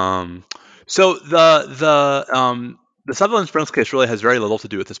 So the Sutherland Springs case really has very little to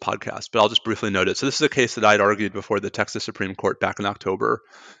do with this podcast, but I'll just briefly note it. So this is a case that I'd argued before the Texas Supreme Court back in October.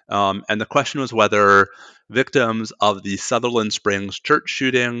 And the question was whether victims of the Sutherland Springs church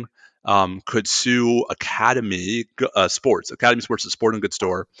shooting could sue Academy Sports, a sporting goods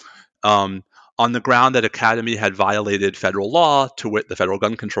store, on the ground that Academy had violated federal law, to wit, the Federal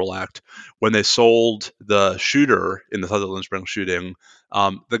Gun Control Act, when they sold the shooter in the Sutherland Springs shooting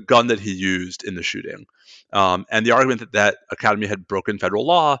the gun that he used in the shooting. And the argument that Academy had broken federal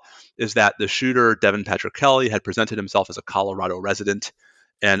law is that the shooter, Devin Patrick Kelly, had presented himself as a Colorado resident.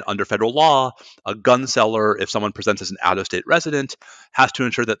 And under federal law, a gun seller, if someone presents as an out-of-state resident, has to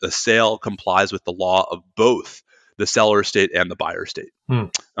ensure that the sale complies with the law of both the seller state and the buyer state,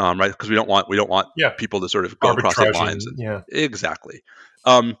 right? Because we don't want people to sort of go across the lines. Exactly.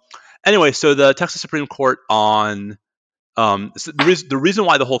 Anyway, so the Texas Supreme Court on the reason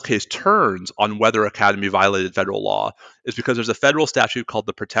why the whole case turns on whether Academy violated federal law is because there's a federal statute called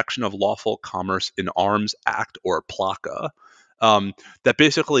the Protection of Lawful Commerce in Arms Act, or PLACA, that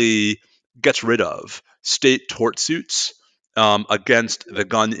basically gets rid of state tort suits against the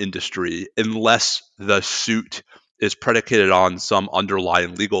gun industry unless the suit is predicated on some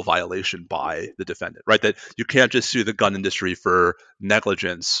underlying legal violation by the defendant, right? That you can't just sue the gun industry for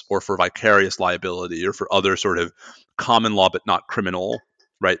negligence or for vicarious liability or for other sort of common law but not criminal,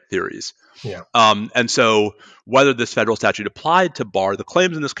 right, theories. Yeah. And so whether this federal statute applied to bar the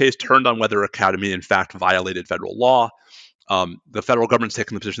claims in this case turned on whether Academy in fact violated federal law. The federal government's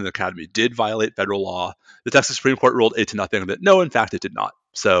taken the position that Academy did violate federal law. The Texas Supreme Court ruled 8-0 that no, in fact, it did not.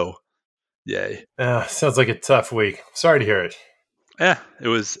 So, yay. Sounds like a tough week. Sorry to hear it. It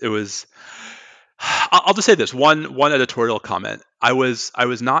was. I'll just say this one editorial comment. I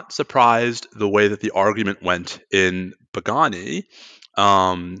was not surprised the way that the argument went in Pagani.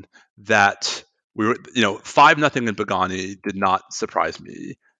 Um, that we were, 5-0 in Pagani did not surprise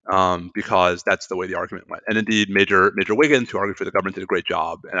me, because that's the way the argument went. And indeed, Major Wiggins, who argued for the government, did a great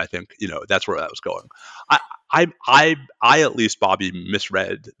job. And I think that's where that was going. I at least, Bobby,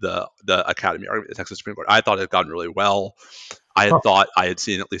 misread the Academy argument, the Texas Supreme Court. I thought it had gone really well. I had thought I had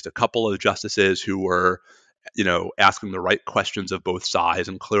seen at least a couple of justices who were, asking the right questions of both sides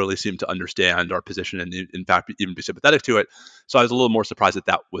and clearly seemed to understand our position and, in fact, even be sympathetic to it. So I was a little more surprised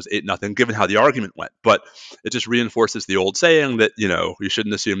that was 8-0, given how the argument went. But it just reinforces the old saying that, you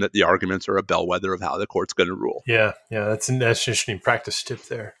shouldn't assume that the arguments are a bellwether of how the court's going to rule. Yeah, that's an interesting practice tip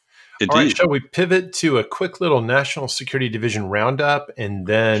there. Indeed. All right, shall we pivot to a quick little National Security Division roundup, and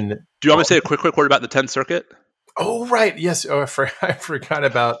then... Do you want me to say a quick word about the 10th Circuit? Oh, right. Yes. I forgot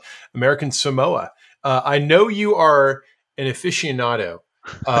about American Samoa. I know you are an aficionado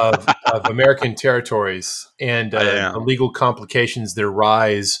of American territories and the legal complications that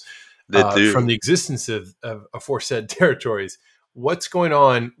arise from the existence of aforesaid territories. What's going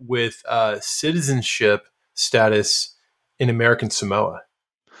on with citizenship status in American Samoa?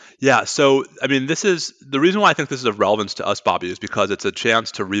 Yeah, so this is the reason why I think this is of relevance to us, Bobby, is because it's a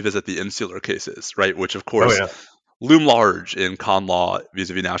chance to revisit the insular cases, right? Which, of course, loom large in con law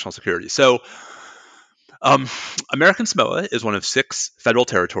vis-a-vis national security. So, American Samoa is one of 6 federal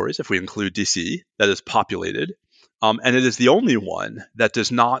territories, if we include DC, that is populated, and it is the only one that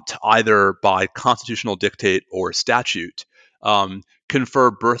does not, either by constitutional dictate or statute,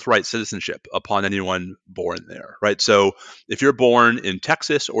 confer birthright citizenship upon anyone born there, right? So if you're born in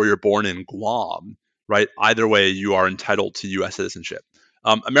Texas or you're born in Guam, right, either way, you are entitled to U.S. citizenship.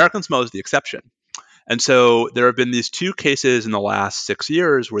 American Samoa is the exception. And so there have been these 2 cases in the last 6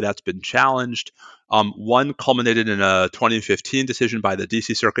 years where that's been challenged. One culminated in a 2015 decision by the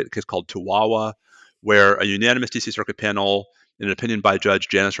D.C. Circuit, a case called Tuwawa, where a unanimous D.C. Circuit panel, in an opinion by Judge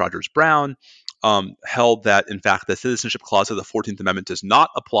Janice Rogers Brown, held that, in fact, the citizenship clause of the 14th Amendment does not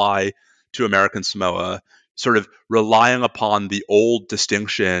apply to American Samoa, sort of relying upon the old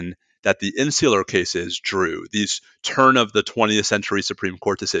distinction that the insular cases drew, these turn of the 20th century Supreme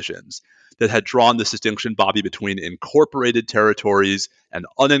Court decisions that had drawn this distinction, Bobby, between incorporated territories and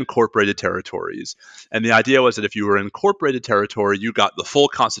unincorporated territories. And the idea was that if you were an incorporated territory, you got the full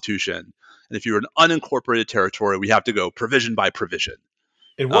Constitution. And if you were an unincorporated territory, we have to go provision by provision.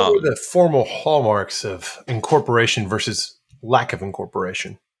 And what were the formal hallmarks of incorporation versus lack of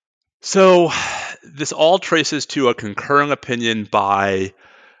incorporation? So this all traces to a concurring opinion by,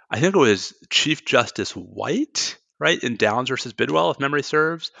 I think it was Chief Justice White, right, in Downs versus Bidwell, if memory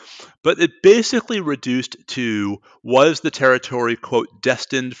serves. But it basically reduced to, was the territory, quote,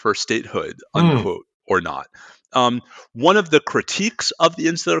 destined for statehood, unquote, or not? One of the critiques of the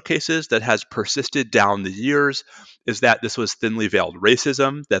insular cases that has persisted down the years is that this was thinly veiled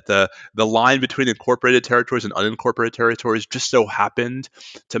racism, that the line between incorporated territories and unincorporated territories just so happened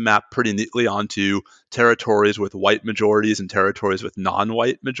to map pretty neatly onto territories with white majorities and territories with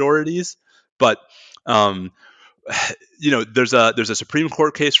non-white majorities. But there's a Supreme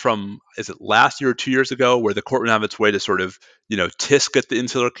Court case from, is it last year or 2 years ago, where the court went out of its way to sort of, tisk at the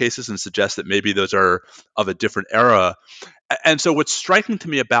insular cases and suggest that maybe those are of a different era. And so what's striking to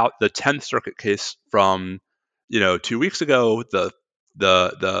me about the 10th Circuit case from, 2 weeks ago, the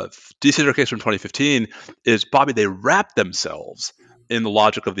DC Circuit case from 2015, is, Bobby, they wrap themselves in the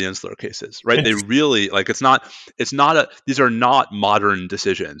logic of the insular cases, right? They really, these are not modern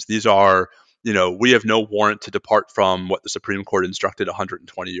decisions. These are, we have no warrant to depart from what the Supreme Court instructed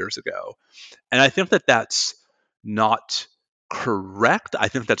 120 years ago. And I think that that's not correct. I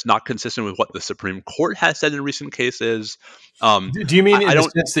think that's not consistent with what the Supreme Court has said in recent cases. Do you mean in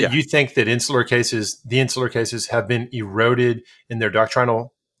the sense that you think that the insular cases have been eroded in their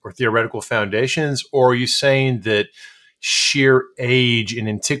doctrinal or theoretical foundations, or are you saying that sheer age and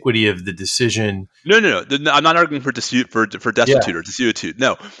antiquity of the decision? No. I'm not arguing for destitute or destitute.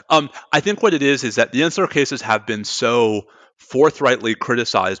 No. I think what it is that the insular cases have been so forthrightly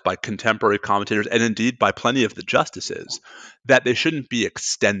criticized by contemporary commentators and indeed by plenty of the justices that they shouldn't be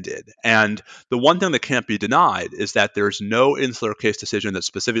extended. And the one thing that can't be denied is that there's no insular case decision that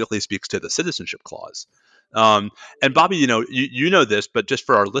specifically speaks to the citizenship clause. And Bobby, you know this, but just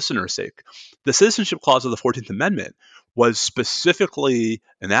for our listeners' sake, the citizenship clause of the 14th Amendment was specifically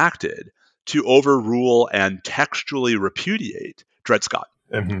enacted to overrule and textually repudiate Dred Scott.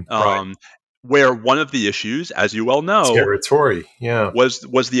 Right. Where one of the issues, as you well know, territory,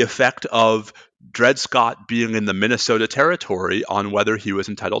 was the effect of Dred Scott being in the Minnesota Territory on whether he was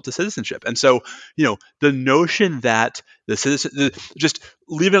entitled to citizenship. And so, the notion that just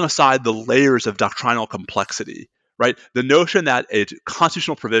leaving aside the layers of doctrinal complexity, right? The notion that a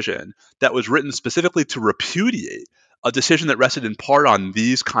constitutional provision that was written specifically to repudiate a decision that rested in part on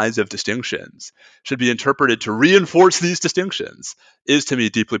these kinds of distinctions should be interpreted to reinforce these distinctions is, to me,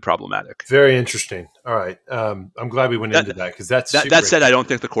 deeply problematic. Very interesting. All right. I'm glad we went into that because that said, I don't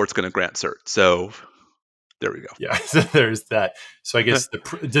think the court's going to grant cert. So there we go. Yeah, there's that. So I guess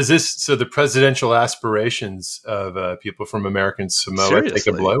the presidential aspirations of people from American Samoa Seriously.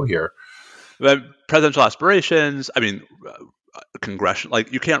 take a blow here? Presidential aspirations. I mean, congressional,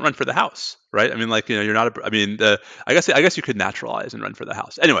 like you can't run for the House, right? I mean, you're not. I guess you could naturalize and run for the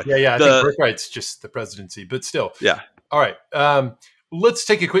House. Anyway, I think birthright's just the presidency, but still. Yeah. All right. Let's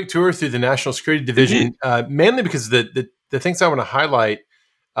take a quick tour through the National Security Division, mainly because the things I want to highlight,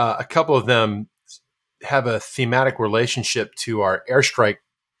 a couple of them have a thematic relationship to our airstrike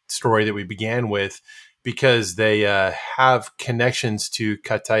story that we began with, because they have connections to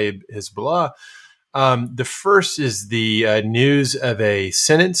Kataib Hezbollah. The first is the news of a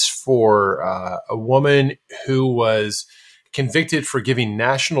sentence for a woman who was convicted for giving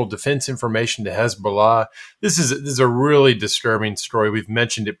national defense information to Hezbollah. This is a really disturbing story. We've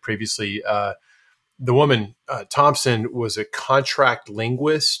mentioned it previously. The woman, Thompson, was a contract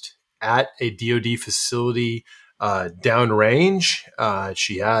linguist at a DoD facility downrange.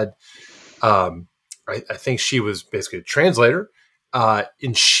 She had, I think she was basically a translator,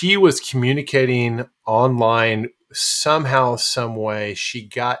 and she was communicating online somehow, some way.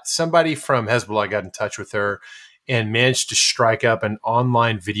 Somebody from Hezbollah got in touch with her and managed to strike up an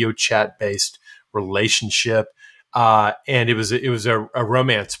online video chat based relationship. And it was a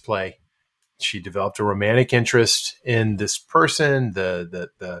romance play. She developed a romantic interest in this person,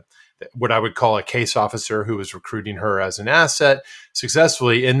 the what I would call a case officer who was recruiting her as an asset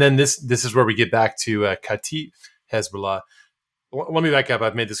successfully. And then this is where we get back to Kataib Hezbollah. Let me back up.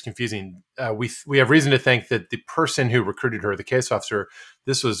 I've made this confusing. We have reason to think that the person who recruited her, the case officer,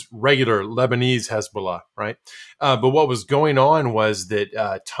 this was regular Lebanese Hezbollah, right? But what was going on was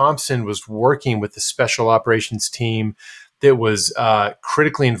that Thompson was working with the special operations team that was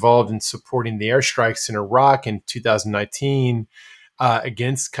critically involved in supporting the airstrikes in Iraq in 2019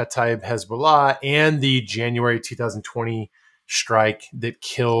 against Kataib Hezbollah, and the January 2020 strike that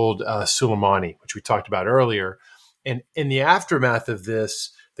killed Soleimani, which we talked about earlier. And in the aftermath of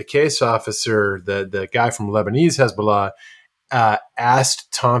this, the case officer, the guy from Lebanese Hezbollah,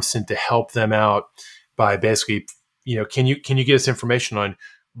 asked Thompson to help them out by basically, can you get us information on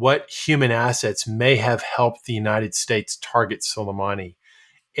what human assets may have helped the United States target Soleimani?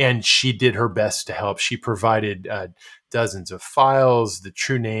 And she did her best to help. She provided dozens of files, the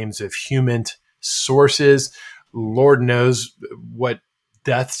true names of human sources. Lord knows what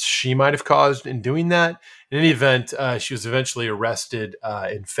deaths she might have caused in doing that. In any event, she was eventually arrested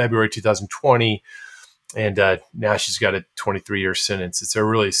in February 2020, and now she's got a 23-year sentence. It's a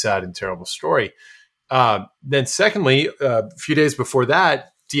really sad and terrible story. Then secondly, a few days before that,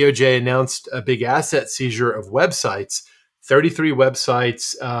 DOJ announced a big asset seizure of websites, 33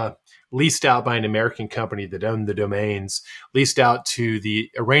 websites leased out by an American company that owned the domains, leased out to the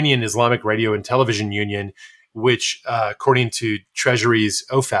Iranian Islamic Radio and Television Union, which, according to Treasury's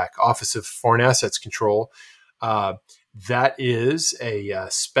OFAC, Office of Foreign Assets Control, that is a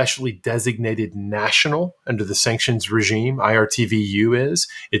specially designated national under the sanctions regime. IRTVU is.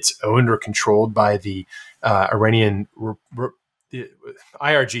 It's owned or controlled by the Iranian the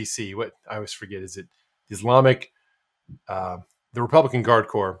IRGC. What I always forget, is it Islamic, the Republican Guard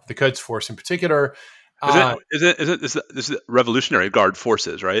Corps, the Quds Force in particular. Is it Revolutionary Guard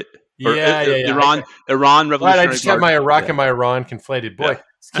Forces, right? Yeah. Iran Revolutionary Guard. I just Guard. have my Iraq and my Iran conflated. Boy,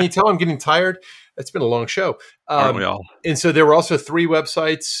 can you tell I'm getting tired? It's been a long show. Aren't we all? And so there were also 3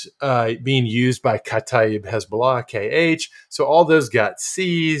 websites being used by Kataib Hezbollah, KH. So all those got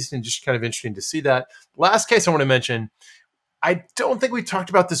seized, and just kind of interesting to see that. Last case I want to mention, I don't think we talked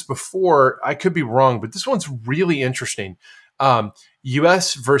about this before. I could be wrong, but this one's really interesting.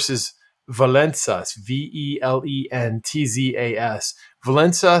 U.S. versus Valensas, Velentzas.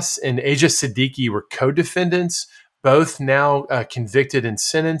 Valensas and Aja Siddiqui were co-defendants, both now convicted and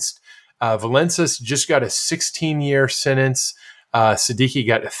sentenced. Valensas just got a 16-year sentence. Siddiqui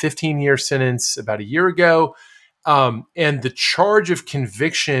got a 15-year sentence about a year ago. And the charge of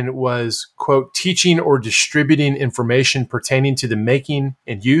conviction was, quote, teaching or distributing information pertaining to the making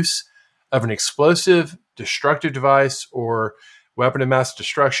and use of an explosive, destructive device, or weapon of mass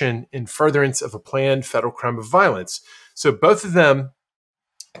destruction in furtherance of a planned federal crime of violence. So both of them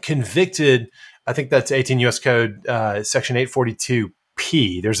convicted I think that's 18 U.S. Code Section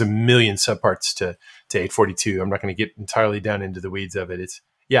 842P. There's a million subparts to 842. I'm not going to get entirely down into the weeds of it. It's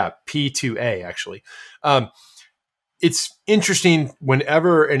P2A actually. It's interesting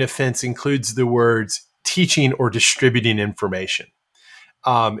whenever an offense includes the words teaching or distributing information.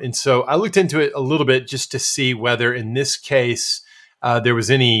 And so I looked into it a little bit just to see whether in this case there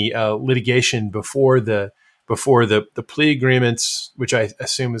was any litigation before the plea agreements, which I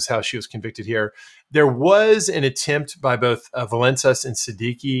assume is how she was convicted here. There was an attempt by both Valencas and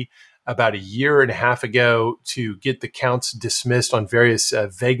Siddiqui about a year and a half ago to get the counts dismissed on various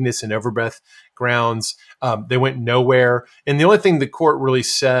vagueness and overbreadth grounds. They went nowhere. And the only thing the court really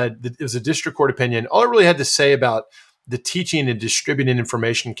said, it was a district court opinion, all it really had to say about the teaching and distributing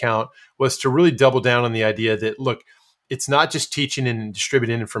information count was to really double down on the idea that, look, it's not just teaching and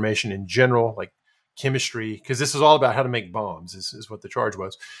distributing information in general, like chemistry, because this is all about how to make bombs, is what the charge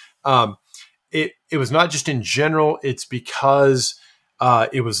was. It was not just in general, it's because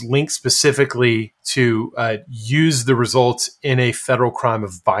it was linked specifically to use the results in a federal crime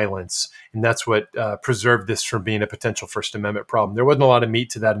of violence. And that's what preserved this from being a potential First Amendment problem. There wasn't a lot of meat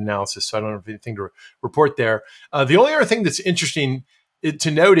to that analysis, so I don't have anything to report there. The only other thing that's interesting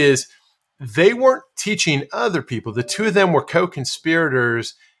to note is they weren't teaching other people. The two of them were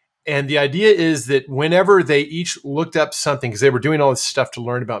co-conspirators. And the idea is that whenever they each looked up something, because they were doing all this stuff to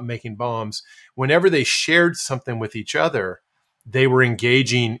learn about making bombs, whenever they shared something with each other, they were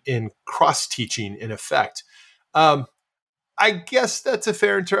engaging in cross-teaching in effect. I guess that's a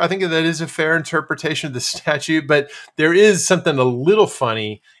fair I think that is a fair interpretation of the statute, but there is something a little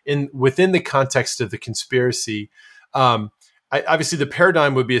funny within the context of the conspiracy. Obviously, the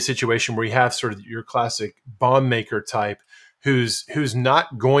paradigm would be a situation where you have sort of your classic bomb maker type who's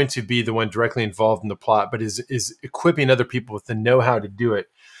not going to be the one directly involved in the plot, but is equipping other people with the know-how to do it.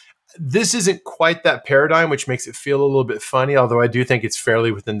 This isn't quite that paradigm, which makes it feel a little bit funny, although I do think it's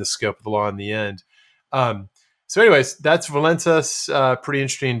fairly within the scope of the law in the end. So anyways, that's Valencas, pretty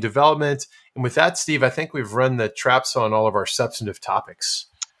interesting development. And with that, Steve, I think we've run the traps on all of our substantive topics.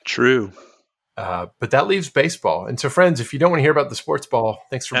 True. But that leaves baseball. And so, friends, if you don't want to hear about the sports ball,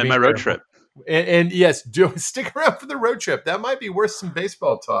 thanks for being my road trip. And yes, stick around for the road trip. That might be worth some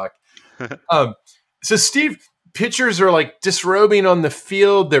baseball talk. So, Steve, pitchers are like disrobing on the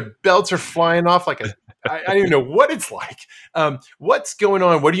field. Their belts are flying off like I don't even know what it's like. What's going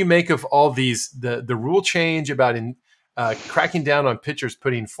on? What do you make of all these, the rule change about cracking down on pitchers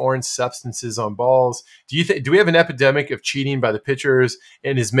putting foreign substances on balls? Do we have an epidemic of cheating by the pitchers?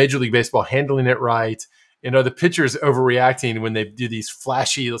 And is Major League Baseball handling it right? And are the pitchers overreacting when they do these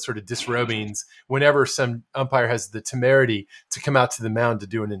flashy sort of disrobings whenever some umpire has the temerity to come out to the mound to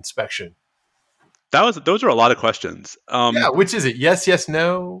do an inspection? Those are a lot of questions. Which is it? Yes,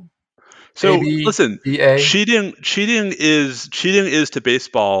 no. So A-B, listen, B-A? cheating is to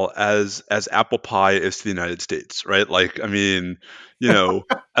baseball as apple pie is to the United States, right? Like, I mean,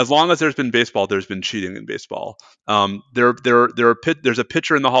 as long as there's been baseball, there's been cheating in baseball. There's a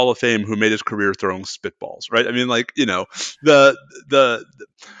pitcher in the Hall of Fame who made his career throwing spitballs, right? I mean, like,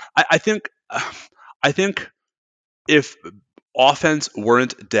 I think if offense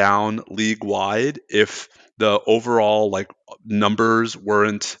weren't down league wide, if the overall like numbers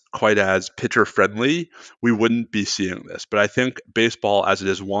weren't quite as pitcher friendly, we wouldn't be seeing this. But I think baseball, as it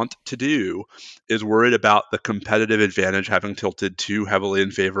is wont to do, is worried about the competitive advantage having tilted too heavily in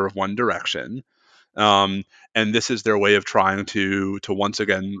favor of one direction. And this is their way of trying to once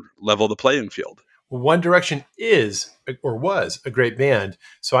again level the playing field. One Direction is or was a great band,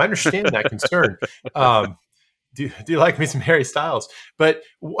 so I understand that concern. Do you like me some Harry Styles? But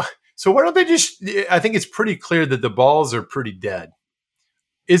so why don't they just? I think it's pretty clear that the balls are pretty dead.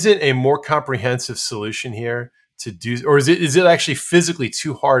 Isn't a more comprehensive solution here to do, or is it actually physically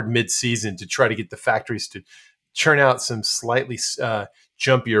too hard mid-season to try to get the factories to churn out some slightly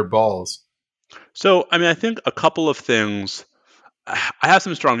jumpier balls? So, I mean, I think a couple of things. I have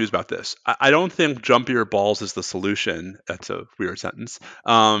some strong views about this. I don't think jumpier balls is the solution. That's a weird sentence.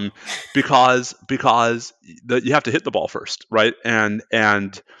 Because you have to hit the ball first, right? And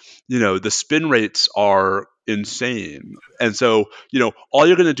the spin rates are insane. And so, all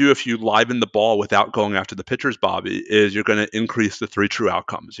you're going to do if you liven the ball without going after the pitchers, Bobby, is you're going to increase the three true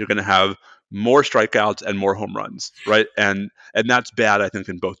outcomes. You're going to have more strikeouts and more home runs, right? And that's bad, I think,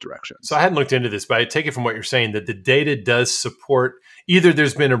 in both directions. So I hadn't looked into this, but I take it from what you're saying that the data does support either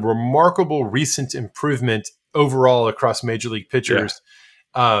there's been a remarkable recent improvement overall across major league pitchers,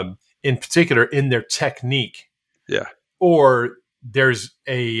 in particular in their technique, or there's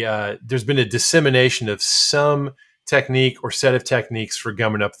been a dissemination of some technique or set of techniques for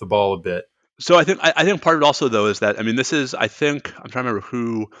gumming up the ball a bit. So I think part of it also though is that, I mean, this is, I think I'm trying to remember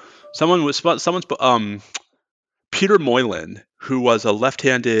who someone's Peter Moylan, who was a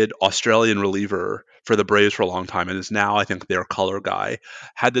left-handed Australian reliever for the Braves for a long time and is now, I think, their color guy,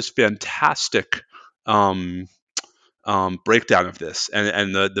 had this fantastic um, breakdown of this,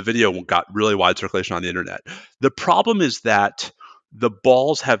 and the video got really wide circulation on the internet. The problem is that the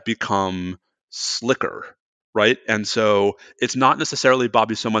balls have become slicker, right? And so it's not necessarily,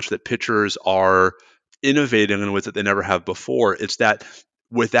 Bobby, so much that pitchers are innovating in ways that they never have before. It's that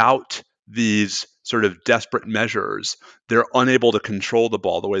without these sort of desperate measures, they're unable to control the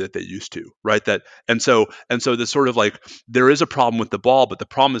ball the way that they used to, right? That and so this sort of like, there is a problem with the ball, but the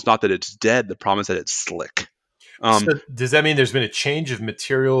problem is not that it's dead. The problem is that it's slick. So does that mean there's been a change of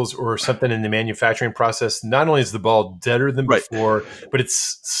materials or something in the manufacturing process? Not only is the ball deader than Right. before, but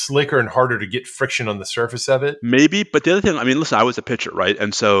it's slicker and harder to get friction on the surface of it. Maybe, but the other thing, I mean, listen, I was a pitcher, right?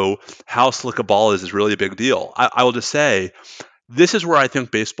 And so how slick a ball is really a big deal. I will just say, this is where I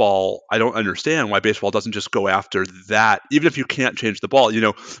think baseball, I don't understand why baseball doesn't just go after that, even if you can't change the ball. You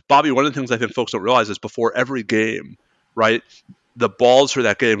know, Bobby, one of the things I think folks don't realize is before every game, right, the balls for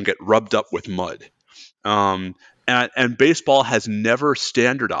that game get rubbed up with mud. And baseball has never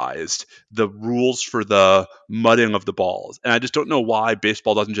standardized the rules for the mudding of the balls. And I just don't know why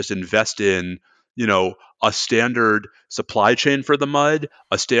baseball doesn't just invest in, you know, a standard supply chain for the mud,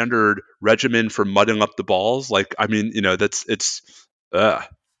 a standard regimen for mudding up the balls. Like, I mean, you know, That's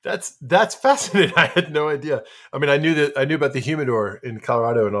fascinating. I had no idea. I mean, I knew about the humidor in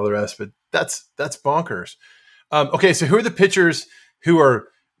Colorado and all the rest, but that's bonkers. Okay, so who are the pitchers who are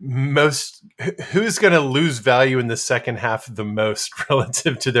who's going to lose value in the second half the most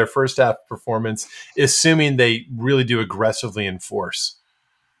relative to their first half performance, assuming they really do aggressively enforce?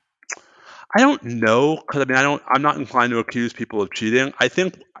 I don't know, because I mean, I'm not inclined to accuse people of cheating. I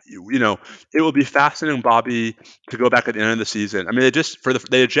think, you know, it will be fascinating, Bobby, to go back at the end of the season. I mean,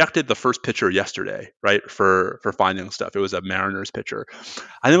 they ejected the first pitcher yesterday, right, for finding stuff. It was a Mariners pitcher.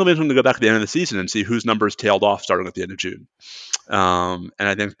 I think it'll be interesting to go back at the end of the season and see whose numbers tailed off starting at the end of June. And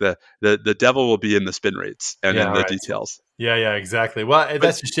I think the devil will be in the spin rates and in the details. Yeah, exactly. Well,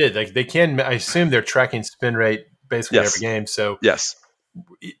 that's just it. Like, they can, I assume they're tracking spin rate basically every game. So yes,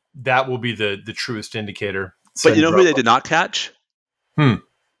 that will be the truest indicator. But you know who they did not catch?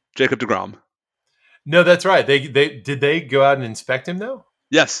 Jacob deGrom. No, that's right. They did they go out and inspect him though?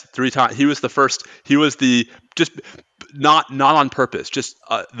 Yes, 3 times. He was the first. He was just not on purpose. Just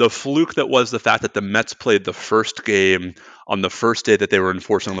the fluke that was the fact that the Mets played the first game on the first day that they were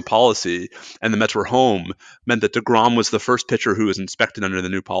enforcing the policy, and the Mets were home, meant that deGrom was the first pitcher who was inspected under the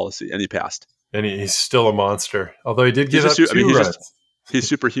new policy, and he passed. And he's still a monster, although he did give up 2 runs. He's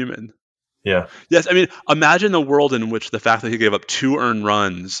superhuman. Yeah. Yes, I mean, imagine a world in which the fact that he gave up 2 earned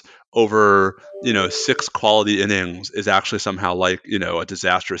runs over, 6 quality innings is actually somehow like, a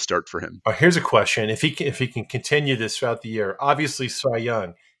disastrous start for him. Here's a question: If he can continue this throughout the year, obviously Cy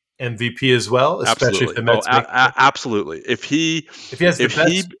Young, MVP as well, especially if the Mets. Absolutely. If he has the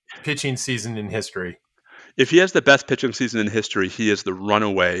best pitching season in history. If he has the best pitching season in history, he is the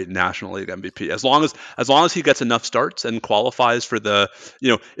runaway National League MVP. As long as he gets enough starts and qualifies for the,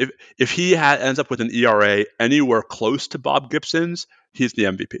 if he ends up with an ERA anywhere close to Bob Gibson's, he's the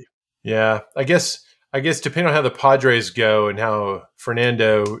MVP. Yeah, I guess depending on how the Padres go and how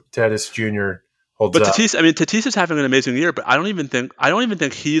Fernando Tatis Jr. holds up. Tatis is having an amazing year, but I don't even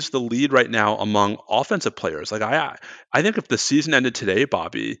think he's the lead right now among offensive players. Like I think if the season ended today,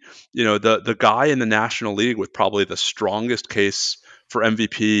 Bobby, the guy in the National League with probably the strongest case for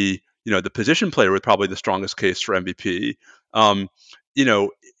MVP, the position player with probably the strongest case for MVP,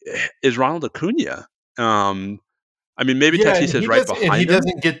 is Ronald Acuna. Maybe Tatis is right behind him.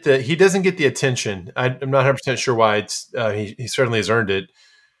 He doesn't get the attention. I'm not 100% sure why. He certainly has earned it.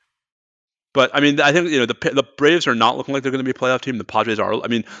 But I think the Braves are not looking like they're going to be a playoff team. The Padres are.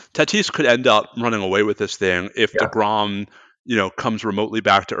 Tatis could end up running away with this thing if deGrom, comes remotely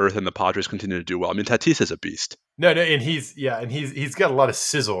back to earth and the Padres continue to do well. Tatis is a beast. No, and he's got a lot of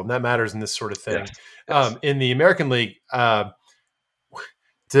sizzle, and that matters in this sort of thing. Yes. In the American League. By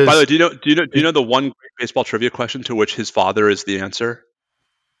the way, do you know the one great baseball trivia question to which his father is the answer?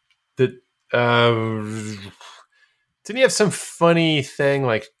 Didn't he have some funny thing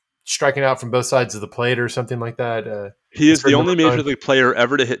like striking out from both sides of the plate or something like that? He is the only major league player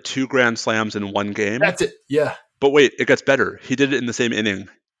ever to hit 2 grand slams in one game. That's it. Yeah. But wait, it gets better. He did it in the same inning.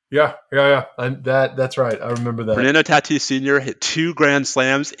 Yeah. That's right. I remember that. Fernando Tatis Sr. hit 2 grand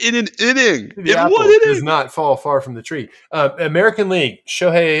slams in an inning. The apple does not fall far from the tree. American League,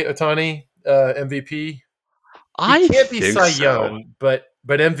 Shohei Ohtani, MVP. I can't be think Cy so. Young, but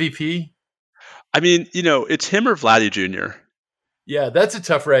MVP. I mean, it's him or Vladdy Jr. Yeah, that's a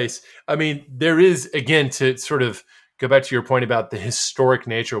tough race. I mean, there is, again, to sort of go back to your point about the historic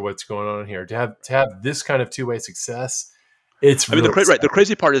nature of what's going on here. To have this kind of two-way success, it's I mean, really the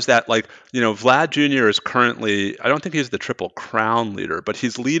crazy part is that, like, Vlad Jr. is currently, I don't think he's the Triple Crown leader, but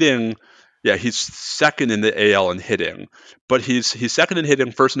he's leading. Yeah, he's second in the AL in hitting, but he's second in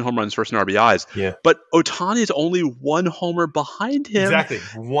hitting, first in home runs, first in RBIs. Yeah, But Ohtani's only one homer behind him, exactly.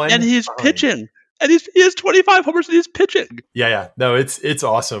 One and he's behind. pitching, and he has 25 homers and he's pitching. Yeah. No, it's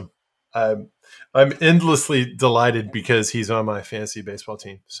awesome. I'm endlessly delighted because he's on my fantasy baseball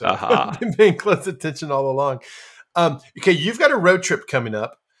team. So I've been paying close attention all along. Okay, you've got a road trip coming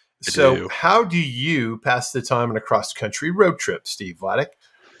up. So how do you pass the time on a cross-country road trip, Steve Vladeck?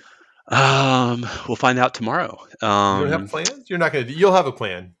 We'll find out tomorrow. You don't have plans? You're not going to. You'll have a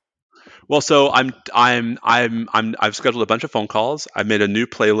plan. Well, so I've scheduled a bunch of phone calls. I made a new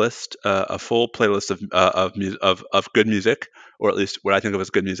playlist, a full playlist of good music, or at least what I think of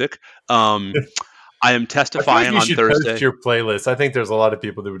as good music. I am testifying on Thursday. Post your playlist. I think there's a lot of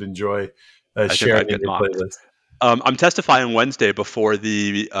people that would enjoy sharing your playlist. I'm testifying Wednesday before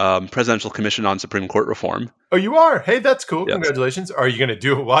the Presidential Commission on Supreme Court Reform. Oh, you are? Hey, that's cool. Yes. Congratulations. Are you going to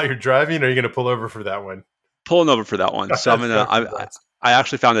do it while you're driving, or are you going to pull over for that one? Pulling over for that one. So I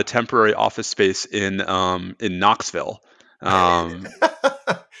actually found a temporary office space in Knoxville. You got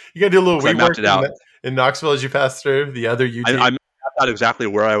to do a little WeWork in Knoxville as you pass through the other UT. I mapped out exactly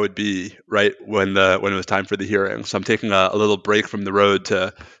where I would be right when it was time for the hearing. So I'm taking a little break from the road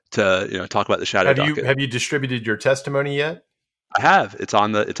to talk about the shadow docket. Have you distributed your testimony yet? I have. It's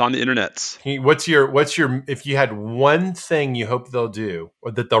on the internets. What's your if you had one thing you hope they'll do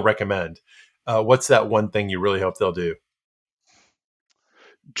or that they'll recommend, what's that one thing you really hope they'll do?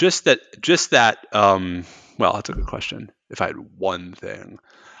 Just that. Well, that's a good question. If I had one thing,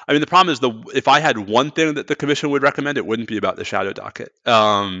 I mean, the problem is if I had one thing that the commission would recommend, it wouldn't be about the shadow docket.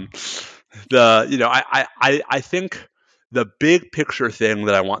 I think the big picture thing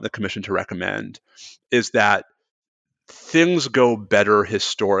that I want the commission to recommend is that things go better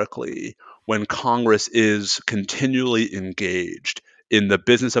historically when Congress is continually engaged in the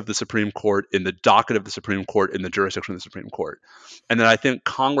business of the Supreme Court, in the docket of the Supreme Court, in the jurisdiction of the Supreme Court. And then I think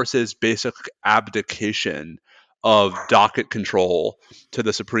Congress's basic abdication of docket control to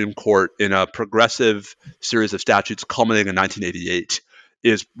the Supreme Court in a progressive series of statutes culminating in 1988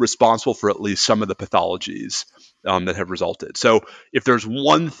 is responsible for at least some of the pathologies that have resulted. So if there's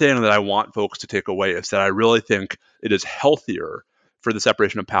one thing that I want folks to take away, it's that I really think it is healthier for the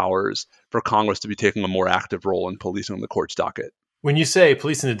separation of powers for Congress to be taking a more active role in policing the court's docket. When you say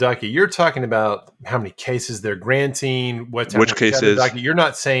policing the docket, you're talking about how many cases they're granting, which cases. You're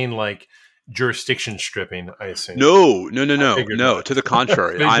not saying like jurisdiction stripping, I assume. No. To the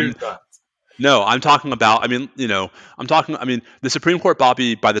contrary, I'm talking about. The Supreme Court,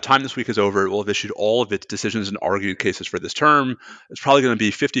 Bobby, by the time this week is over, it will have issued all of its decisions and argued cases for this term. It's probably going to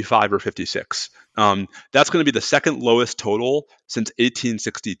be 55 or 56. That's going to be the second lowest total since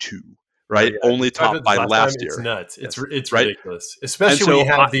 1862. Right, only topped by last year. It's nuts. It's ridiculous, especially when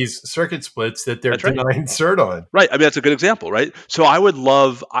you have these circuit splits that they're denying cert on. Right. I mean, that's a good example, right? So I would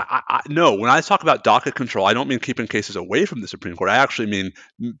love. No, when I talk about docket control, I don't mean keeping cases away from the Supreme Court. I actually mean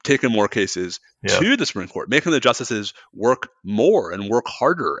taking more cases to the Supreme Court, making the justices work more and work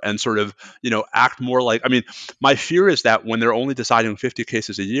harder, and sort of act more like. I mean, my fear is that when they're only deciding 50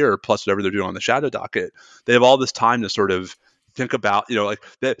 cases a year plus whatever they're doing on the shadow docket, they have all this time to sort of think about, like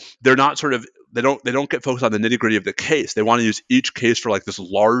that they're not sort of, they don't get focused on the nitty gritty of the case. They want to use each case for like this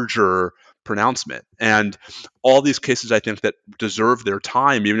larger pronouncement. And all these cases, I think, that deserve their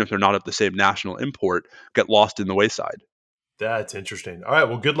time, even if they're not of the same national import, get lost in the wayside. That's interesting. All right.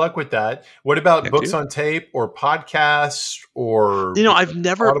 Well, good luck with that. What about books on tape or podcasts or? I've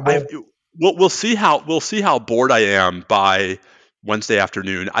never. We'll see how bored I am by Wednesday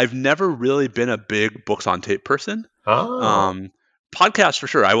afternoon. I've never really been a big books on tape person. Podcasts for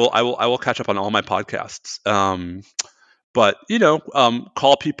sure. I will catch up on all my podcasts. But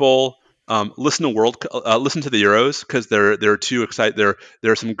call people, listen to the Euros, because they're too excited.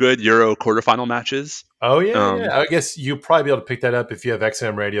 There are some good Euro quarterfinal matches. Oh yeah. I guess you'll probably be able to pick that up if you have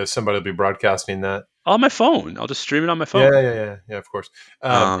XM radio. Somebody will be broadcasting that on my phone. I'll just stream it on my phone. Yeah. Of course.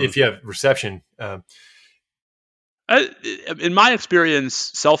 If you have reception. In my experience,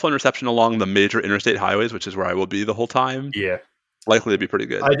 cell phone reception along the major interstate highways, which is where I will be the whole time, likely to be pretty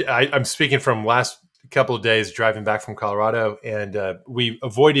good. I'm speaking from last couple of days driving back from Colorado, and we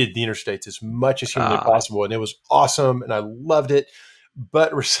avoided the interstates as much as humanly possible, and it was awesome, and I loved it.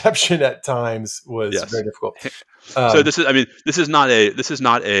 But reception at times was very difficult. So this is not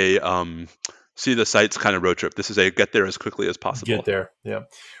a see the sights kind of road trip. This is a get there as quickly as possible. Get there. Yeah.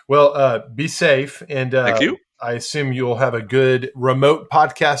 Well, be safe. And Thank you. I assume you'll have a good remote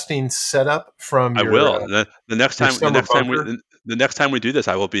podcasting setup from I your will. The next time we do this,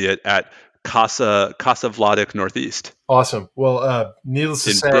 I will be at Casa Vladic Northeast. Awesome. Well, needless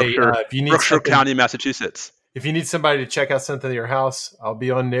to say, if you need Berkshire County, Massachusetts. If you need somebody to check out something at your house, I'll be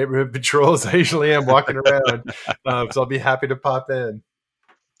on neighborhood patrol as I usually am walking around. So I'll be happy to pop in.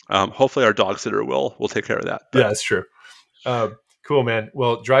 Hopefully our dog sitter will take care of that. But. Yeah, that's true. Cool, man.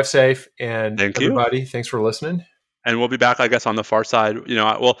 Well, drive safe, and everybody, thanks for listening. And we'll be back, I guess, on the far side.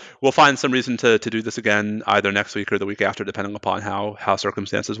 We'll find some reason to do this again either next week or the week after, depending upon how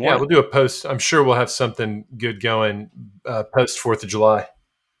circumstances warrant. Yeah, we'll do a post. I'm sure we'll have something good going post 4th of July.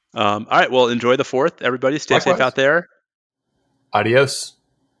 All right. Well, enjoy the 4th, everybody. Stay safe out there. Adios.